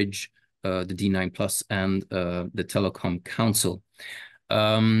 to bridge the D9 plus and the Telecom Council.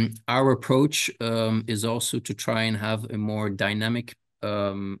 Our approach is also to try and have a more dynamic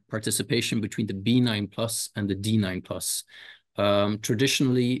participation between the B9 plus and the D9 plus.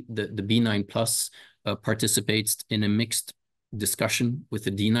 Traditionally, the B9 plus participates in a mixed discussion with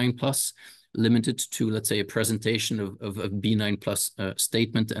the D9 plus, limited to, let's say, a presentation of a B9 plus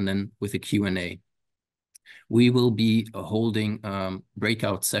statement and then with a Q&A. We will be holding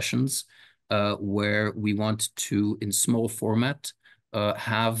breakout sessions where we want to, in small format,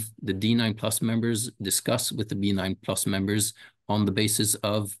 have the D9 plus members discuss with the B9 plus members on the basis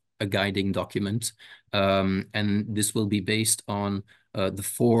of a guiding document. And this will be based on the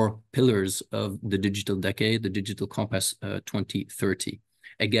 4 pillars of the digital decade, the Digital Compass 2030.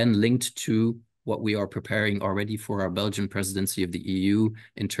 Again, linked to what we are preparing already for our Belgian presidency of the EU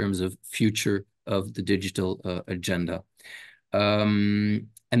in terms of future of the digital agenda. And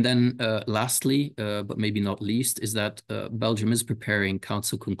then lastly, but maybe not least, is that Belgium is preparing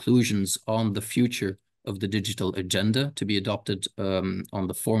council conclusions on the future of the digital agenda to be adopted on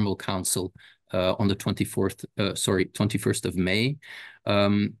the formal council on the 21st of May.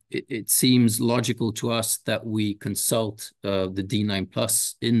 It seems logical to us that we consult the D9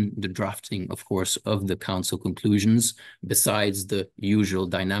 plus in the drafting, of course, of the council conclusions, besides the usual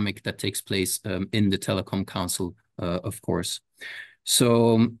dynamic that takes place in the Telecom Council, of course.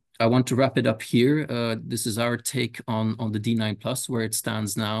 So I want to wrap it up here. This is our take on the D9 plus, where it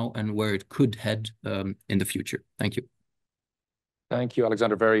stands now and where it could head in the future. Thank you. Thank you,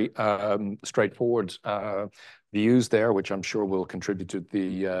 Alexander. Very straightforward views there, which I'm sure will contribute to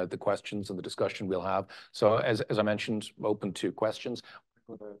the questions and the discussion we'll have. So as I mentioned, open to questions.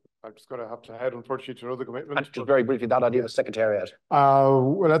 I'm just going to have to head, unfortunately, to another commitment. And just very briefly, that idea of secretariat.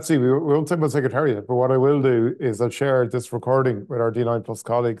 Well, let's see. We won't talk about secretariat, but what I will do is I'll share this recording with our D9 Plus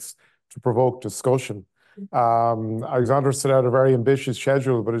colleagues to provoke discussion. Alexander set out a very ambitious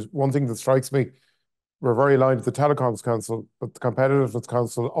schedule, but one thing that strikes me, we're very aligned with the Telecoms Council, but the Competitiveness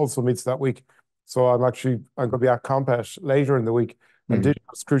Council also meets that week. So I'm going to be at Compet later in the week, and digital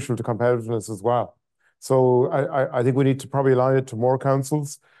is crucial to competitiveness as well. So I think we need to probably align it to more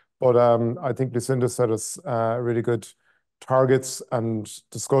councils, but I think Lucinda set us really good targets and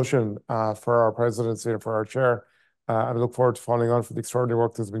discussion for our presidency and for our chair. And I look forward to following on for the extraordinary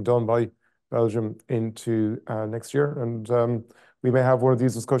work that's been done by Belgium into next year. And we may have one of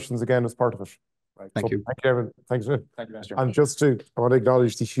these discussions again as part of it. Right. Thank you. Thank you, Evan. Thanks. Thank you, Minister. And I want to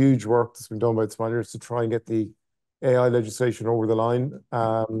acknowledge the huge work that's been done by the Spaniards to try and get the AI legislation over the line.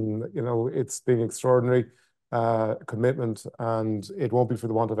 It's been extraordinary commitment, and it won't be for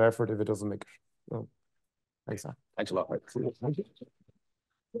the want of effort if it doesn't make it. So, thanks. Thanks a lot. Thank you.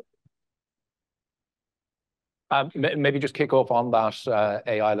 Maybe just kick off on that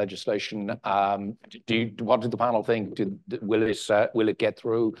AI legislation. What did the panel think? Will it get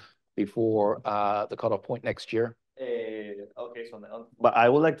through before the cutoff point next year? Okay, but I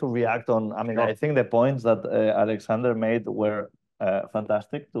would like to react on. I mean, I think the points that Alexander made were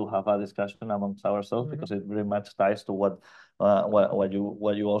fantastic to have a discussion amongst ourselves, because it very much ties to what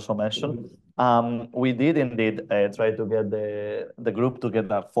you also mentioned. We did indeed try to get the group to get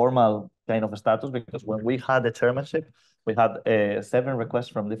a formal kind of status, because when we had the chairmanship, we had 7 requests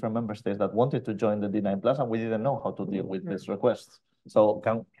from different member states that wanted to join the D9 Plus, and we didn't know how to deal with these requests. So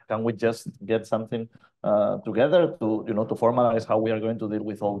can we just get something together to to formalize how we are going to deal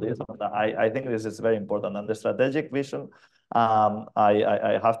with all this? I think this is very important. And the strategic vision,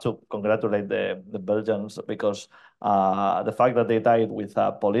 I have to congratulate the Belgians, because the fact that they tied with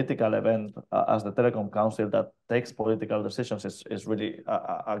a political event as the Telecom Council that takes political decisions is really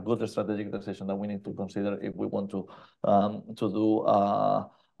a good strategic decision that we need to consider if we want to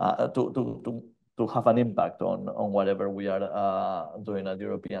have an impact on whatever we are doing at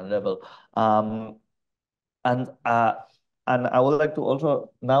European level. And I would like to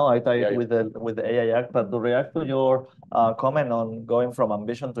also, now I tie it with the AI Act, but to react to your comment on going from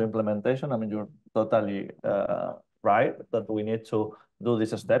ambition to implementation. I mean, you're totally right that we need to do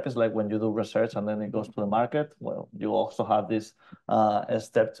this step. It's like when you do research and then it goes to the market. Well, you also have this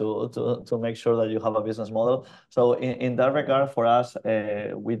step to make sure that you have a business model. So in that regard, for us,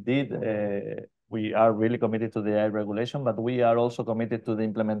 we are really committed to the AI regulation, but we are also committed to the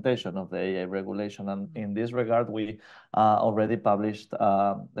implementation of the AI regulation. And in this regard, we already published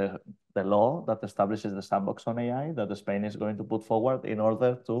the law that establishes the sandbox on AI that Spain is going to put forward in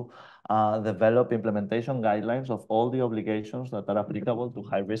order to develop implementation guidelines of all the obligations that are applicable to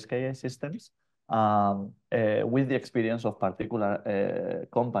high-risk AI systems, with the experience of particular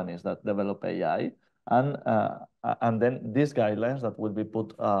companies that develop AI. And then these guidelines that will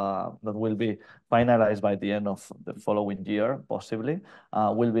be finalized by the end of the following year, possibly,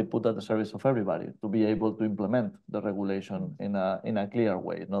 will be put at the service of everybody to be able to implement the regulation in a clear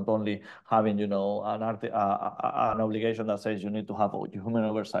way. Not only having an obligation that says you need to have human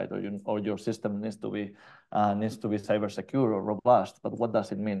oversight, or your system needs to be cyber secure or robust, but what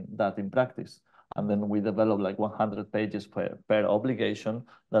does it mean that in practice? And then we develop like 100 pages per obligation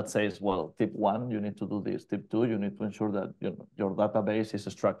that says, well, tip 1, you need to do this. Tip 2, you need to ensure that your database is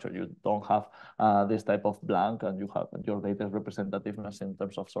structured. You don't have this type of blank, and you have your data representativeness in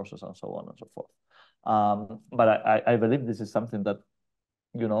terms of sources and so on and so forth. But I believe this is something that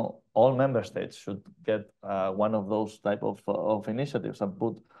all member states should get one of those type of initiatives and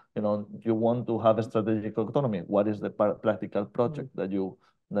put. You want to have a strategic autonomy. What is the practical project that you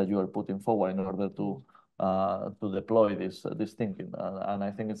are putting forward in order to deploy this thinking? And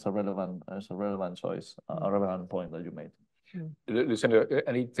I think it's a relevant choice, a relevant point that you made. Lucinda,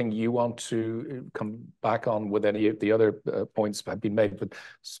 anything you want to come back on with any of the other points that have been made, but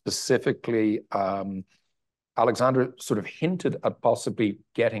specifically, Alexander sort of hinted at possibly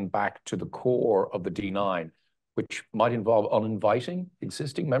getting back to the core of the D9, which might involve uninviting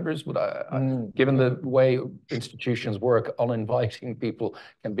existing members. But given the way institutions work, uninviting people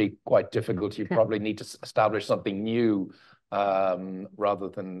can be quite difficult. You probably need to establish something new rather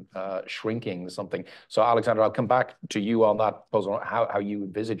than shrinking something. So, Alexander, I'll come back to you on that proposal, how you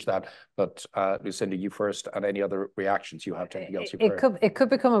envisage that. But Lucinda, you first, and any other reactions you have to anything else you've heard. It could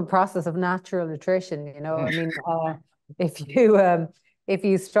become a process of natural attrition. I mean, if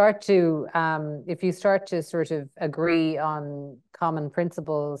you start to sort of agree on common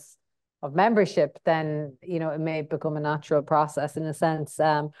principles membership, then, you know, it may become a natural process in a sense,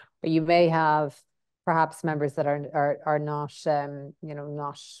 where you may have perhaps members that are not, you know,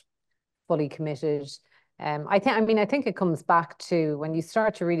 not fully committed. I think it comes back to when you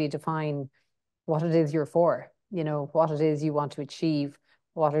start to really define what it is you're for, you know, what it is you want to achieve,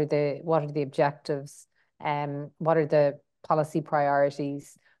 what are the objectives, what are the policy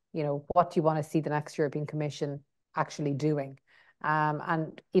priorities, you know, what do you want to see the next European Commission actually doing?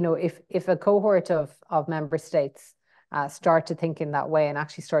 And, you know, if a cohort of member states start to think in that way and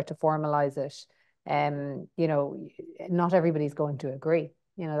actually start to formalize it, you know, not everybody's going to agree.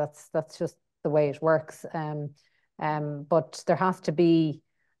 You know, that's just the way it works. But there has to be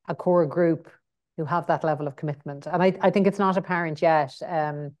a core group who have that level of commitment. And I think it's not apparent yet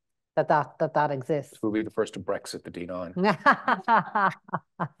that exists. We'll be the first to Brexit the D9.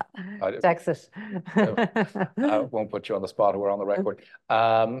 Texas. I won't put you on the spot. We're on the record.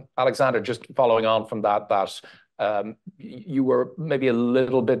 Alexander, just following on from that you were maybe a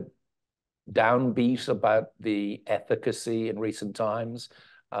little bit downbeat about the efficacy in recent times.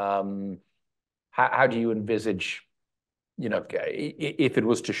 How do you envisage, you know, if it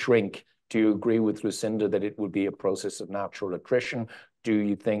was to shrink, do you agree with Lucinda that it would be a process of natural attrition? Do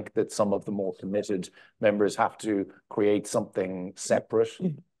you think that some of the more committed members have to create something separate?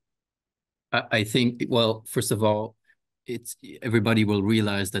 I think, well, first of all, everybody will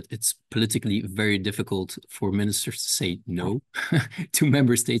realize that it's politically very difficult for ministers to say no to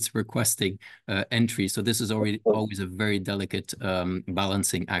member states requesting entry. So this is always a very delicate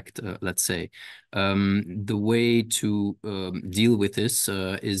balancing act, let's say. The way to deal with this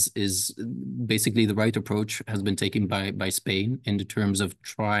is basically the right approach has been taken by Spain in the terms of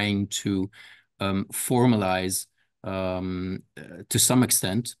trying to formalize to some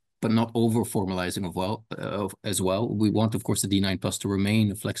extent, but not over formalizing as well. We want, of course, the D9 Plus to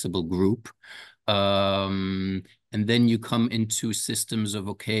remain a flexible group. And then you come into systems of,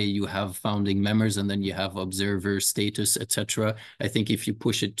 okay, you have founding members and then you have observer status, etc. I think if you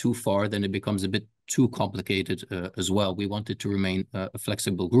push it too far, then it becomes a bit too complicated as well. We want it to remain a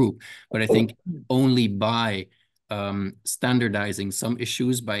flexible group. But I think only by standardizing some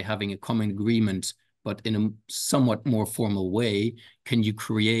issues, by having a common agreement, but in a somewhat more formal way, can you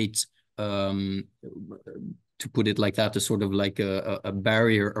create, to put it like that, a sort of like a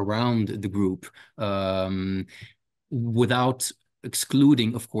barrier around the group without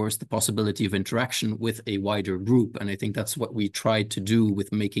excluding, of course, the possibility of interaction with a wider group. And I think that's what we tried to do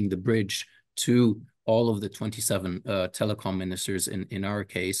with making the bridge to all of the 27 telecom ministers in our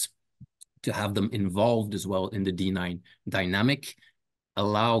case, to have them involved as well in the D9 dynamic,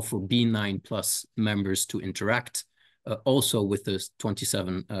 allow for B9 plus members to interact also with the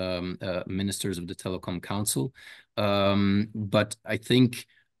 27 ministers of the Telecom Council. But I think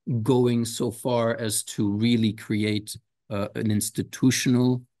going so far as to really create an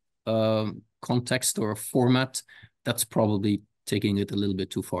institutional context or a format, that's probably taking it a little bit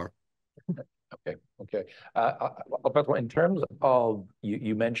too far. Okay. Alberto, in terms of,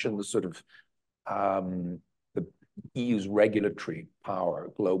 you mentioned the sort of the EU's regulatory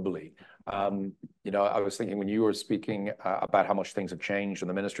power globally. You know, I was thinking when you were speaking about how much things have changed in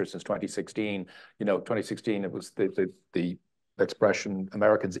the ministry since 2016, you know, 2016, it was the expression,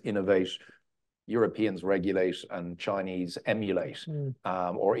 Americans innovate, Europeans regulate, and Chinese emulate,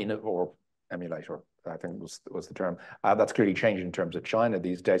 or emulate, or I think was the term. That's clearly changed in terms of China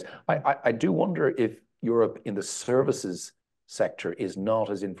these days. I do wonder if Europe in the services sector is not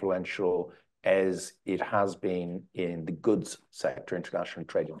as influential as it has been in the goods sector, internationally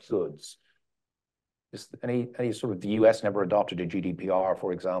traded goods. Is any sort of, the US never adopted a GDPR,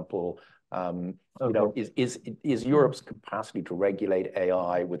 for example. You know, is Europe's capacity to regulate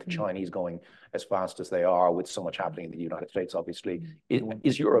AI with the Chinese going as fast as they are, with so much happening in the United States, obviously,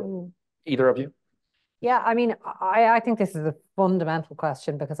 is Europe, either of you? Yeah, I mean, I think this is a fundamental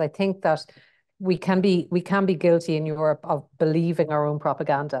question, because I think that we can be guilty in Europe of believing our own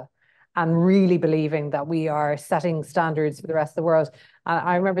propaganda and really believing that we are setting standards for the rest of the world.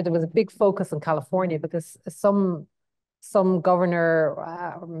 I remember there was a big focus in California because some governor,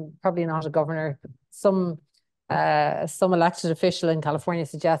 probably not a governor, some elected official in California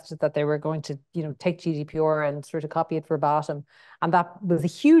suggested that they were going to, you know, take GDPR and sort of copy it verbatim. And that was a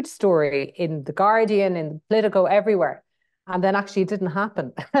huge story in The Guardian, in Politico, everywhere. And then actually it didn't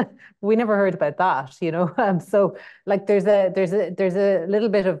happen. We never heard about that, you know. So like there's a little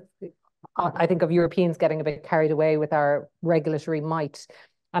bit of, I think, of Europeans getting a bit carried away with our regulatory might.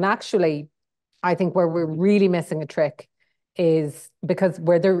 And actually, I think where we're really missing a trick is, because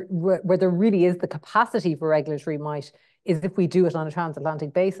where there really is the capacity for regulatory might, is if we do it on a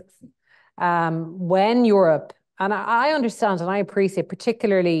transatlantic basis. when Europe, and I understand and I appreciate,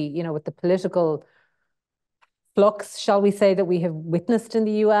 particularly, you know, with the political flux, shall we say, that we have witnessed in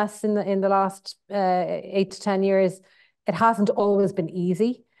the US in the last 8 to 10 years, it hasn't always been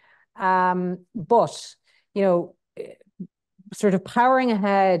easy. But, you know, sort of powering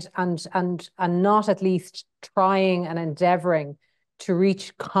ahead and not at least trying and endeavoring to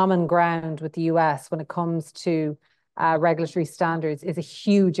reach common ground with the US when it comes to regulatory standards is a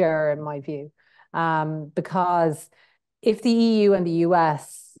huge error in my view. Because if the EU and the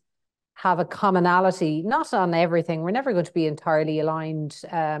US have a commonality, not on everything, we're never going to be entirely aligned.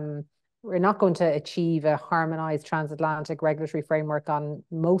 We're not going to achieve a harmonized transatlantic regulatory framework on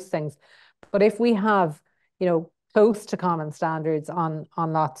most things. But if we have, you know, close to common standards on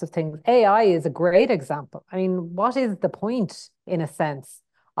lots of things, AI is a great example. I mean, what is the point, in a sense,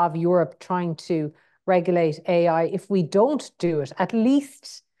 of Europe trying to regulate AI if we don't do it, at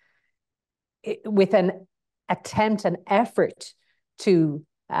least with an attempt, an effort to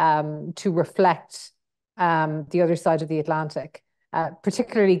reflect the other side of the Atlantic,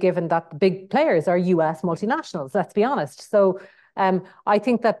 particularly given that the big players are US multinationals, let's be honest. So I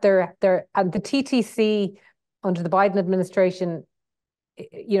think that and the TTC under the Biden administration,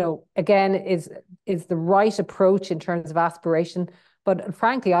 you know, again, is the right approach in terms of aspiration. But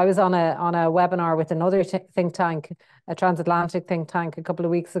frankly, I was on a webinar with another think tank, a transatlantic think tank, a couple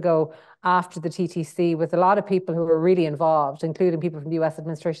of weeks ago after the TTC, with a lot of people who were really involved, including people from the US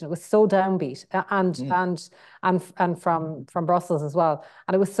administration. It was so downbeat, and from Brussels as well.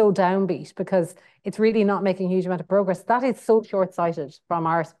 And it was so downbeat because it's really not making a huge amount of progress. That is so short-sighted from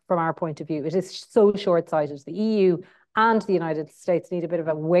our point of view. It is so short-sighted. The EU and the United States need a bit of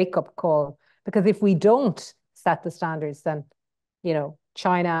a wake-up call, because if we don't set the standards, then, you know,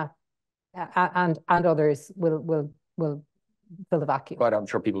 China and others will fill the vacuum. But I'm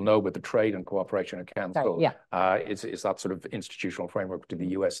sure people know, with the Trade and Cooperation Council, is that sort of institutional framework to the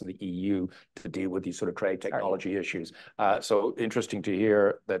US and the EU to deal with these sort of trade technology issues. So interesting to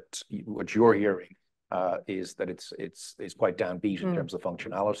hear that what you're hearing is that it's quite downbeat in terms of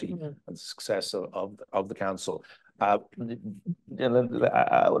functionality and success of the council. I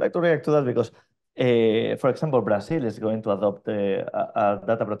would like to react to that because, for example, Brazil is going to adopt a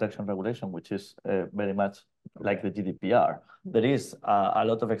data protection regulation, which is very much like the GDPR. There is a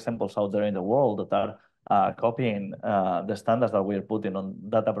lot of examples out there in the world that are copying the standards that we are putting on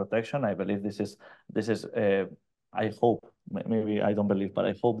data protection. I believe this is I hope, maybe I don't believe, but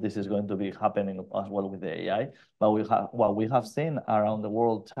I hope this is going to be happening as well with the AI. But what we have seen around the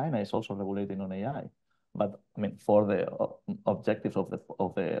world, China is also regulating on AI. But I mean, for the objectives of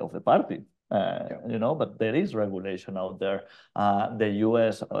the party, you know, but there is regulation out there. The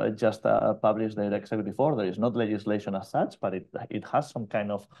US just published their executive order. It's not legislation as such, but it has some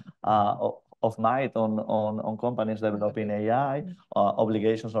kind of might on companies developing AI,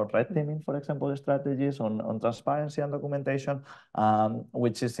 obligations on red teaming, for example, strategies on transparency and documentation,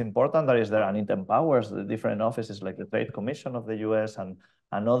 which is important. And it empowers the different offices like the Trade Commission of the US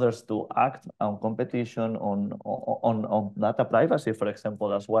and others to act on competition, on data privacy, for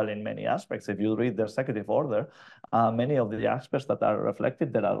example, as well in many aspects. If you read the executive order, many of the aspects that are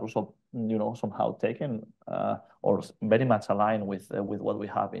reflected there are also, you know, somehow taken or very much aligned with what we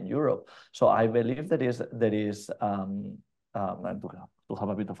have in Europe. So I believe there is and to have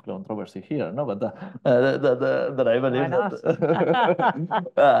a bit of controversy here, no, but that I believe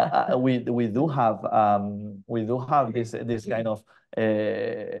that we do have this kind of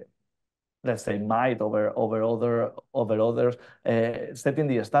let's say might over others setting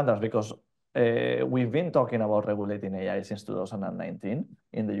the standards, because we've been talking about regulating AI since 2019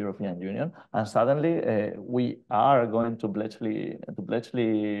 in the European Union, and suddenly we are going to Bletchley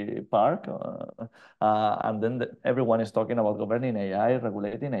Park, and then everyone is talking about governing AI,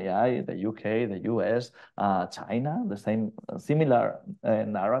 regulating AI. The UK, the US, China, the similar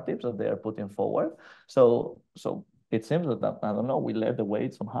narratives that they are putting forward. So it seems that, I don't know, we led the way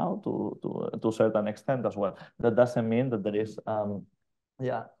somehow to a certain extent as well. That doesn't mean that there is.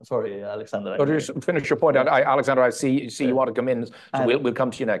 Yeah, sorry, Alexander. So just finish your point. Alexander, I see you want to come in, so we'll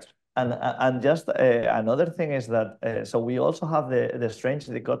come to you next. And just another thing is that so we also have the strange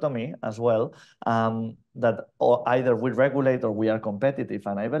dichotomy as well. that either we regulate or we are competitive.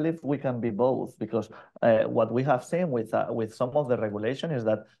 And I believe we can be both, because what we have seen with some of the regulation is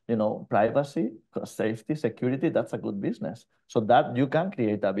that, you know, privacy, safety, security, that's a good business. So that you can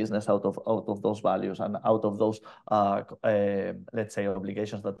create a business out of those values and out of those, let's say,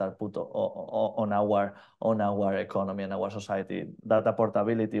 obligations that are put on our economy and our society. Data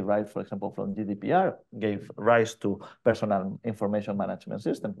portability, right, for example, from GDPR gave rise to personal information management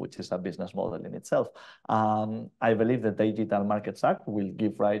system, which is a business model in itself. I believe the Digital Markets Act will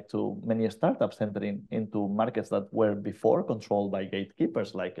give right to many startups entering into markets that were before controlled by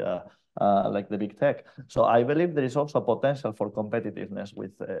gatekeepers like the big tech. So I believe there is also potential for competitiveness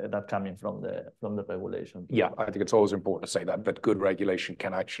with that coming from the regulation. Yeah, I think it's always important to say that good regulation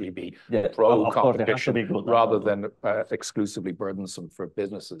can actually be pro-competition rather than exclusively burdensome for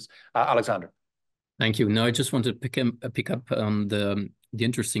businesses. Alexander. Thank you. Now, I just want to pick up the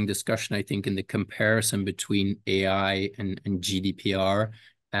interesting discussion, I think, in the comparison between AI and GDPR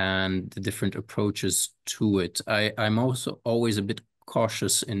and the different approaches to it. I'm also always a bit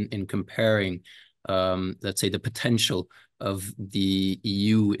cautious in comparing, let's say, the potential of the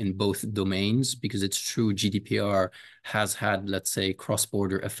EU in both domains, because it's true GDPR has had, let's say,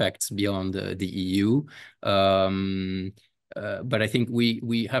 cross-border effects beyond the EU. But I think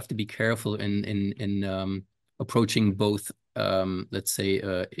we have to be careful in approaching both, let's say,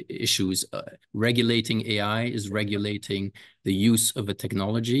 issues. Regulating AI is regulating the use of a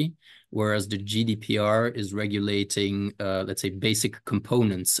technology, whereas the GDPR is regulating, let's say, basic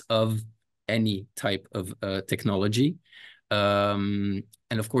components of any type of technology. And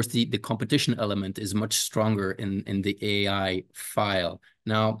of course, the competition element is much stronger in the AI file.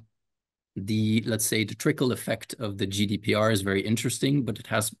 Now, let's say the trickle effect of the GDPR is very interesting, but it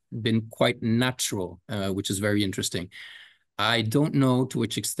has been quite natural, which is very interesting. I don't know to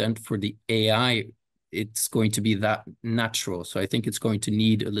which extent for the AI it's going to be that natural. So I think it's going to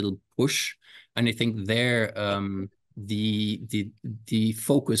need a little push. And I think there, the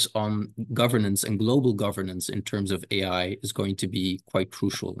focus on governance and global governance in terms of AI is going to be quite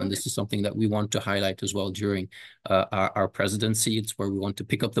crucial. And this is something that we want to highlight as well during our presidency. It's where we want to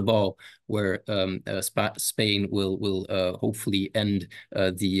pick up the ball, where Spain will hopefully end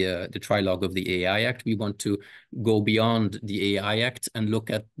the trilogue of the AI Act. We want to go beyond the AI Act and look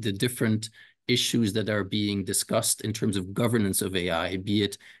at the different issues that are being discussed in terms of governance of AI, be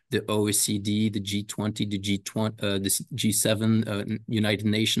it the OECD, the G20, the G7, United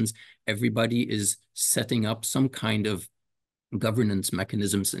Nations. Everybody is setting up some kind of governance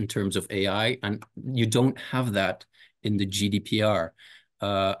mechanisms in terms of AI, and you don't have that in the GDPR.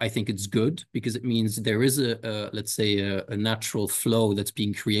 I think it's good because it means there is let's say a natural flow that's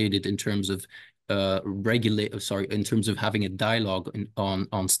being created in terms of in terms of having a dialogue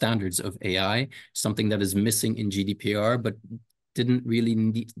on standards of AI, something that is missing in GDPR, but didn't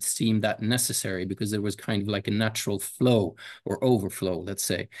really seem that necessary because there was kind of like a natural flow or overflow, let's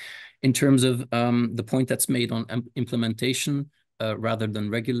say. In terms of the point that's made on implementation rather than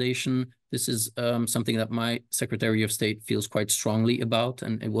regulation, this is something that my Secretary of State feels quite strongly about,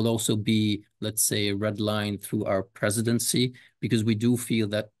 and it will also be, let's say, a red line through our presidency, because we do feel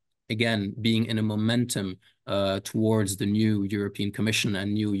that, again, being in a momentum towards the new European Commission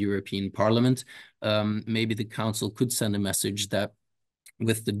and new European Parliament, maybe the Council could send a message that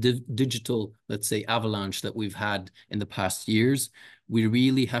with the digital, let's say, avalanche that we've had in the past years, we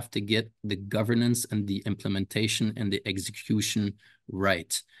really have to get the governance and the implementation and the execution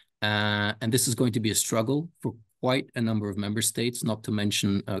right. And this is going to be a struggle for quite a number of member states, not to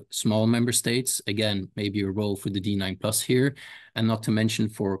mention small member states. Again, maybe a role for the D9+ here, and not to mention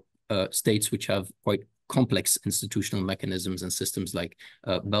for states which have quite complex institutional mechanisms and systems like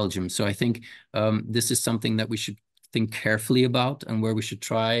Belgium. So I think this is something that we should think carefully about, and where we should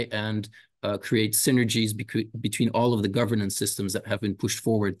try and create synergies between all of the governance systems that have been pushed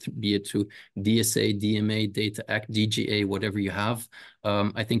forward, be it through DSA, DMA, Data Act, DGA, whatever you have.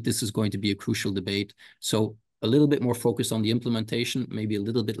 I think this is going to be a crucial debate. So a little bit more focus on the implementation, maybe a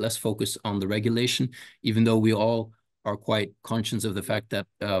little bit less focus on the regulation, even though we all are quite conscious of the fact that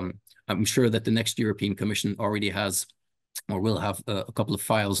I'm sure that the next European Commission already has or will have a couple of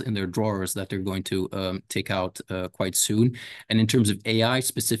files in their drawers that they're going to take out quite soon. And in terms of AI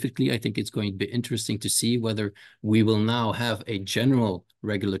specifically, I think it's going to be interesting to see whether we will now have a general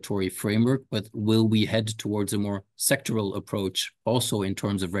regulatory framework, but will we head towards a more sectoral approach also in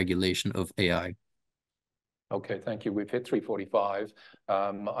terms of regulation of AI? Okay, thank you. We've hit 3:45.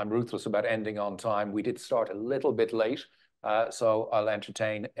 I'm ruthless about ending on time. We did start a little bit late, so I'll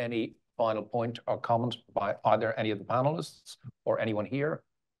entertain any final point or comment by either any of the panelists or anyone here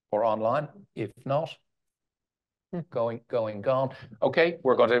or online. If not, gone. Okay,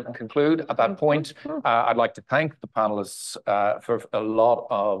 we're going to conclude at that point. I'd like to thank the panelists for a lot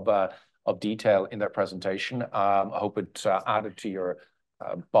of detail in their presentation. I hope it added to your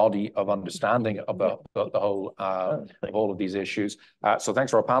body of understanding of the whole of all of these issues. So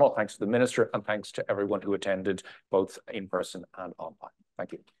thanks to our panel, thanks to the Minister, and thanks to everyone who attended both in person and online.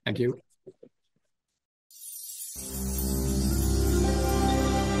 Thank you. Thank you.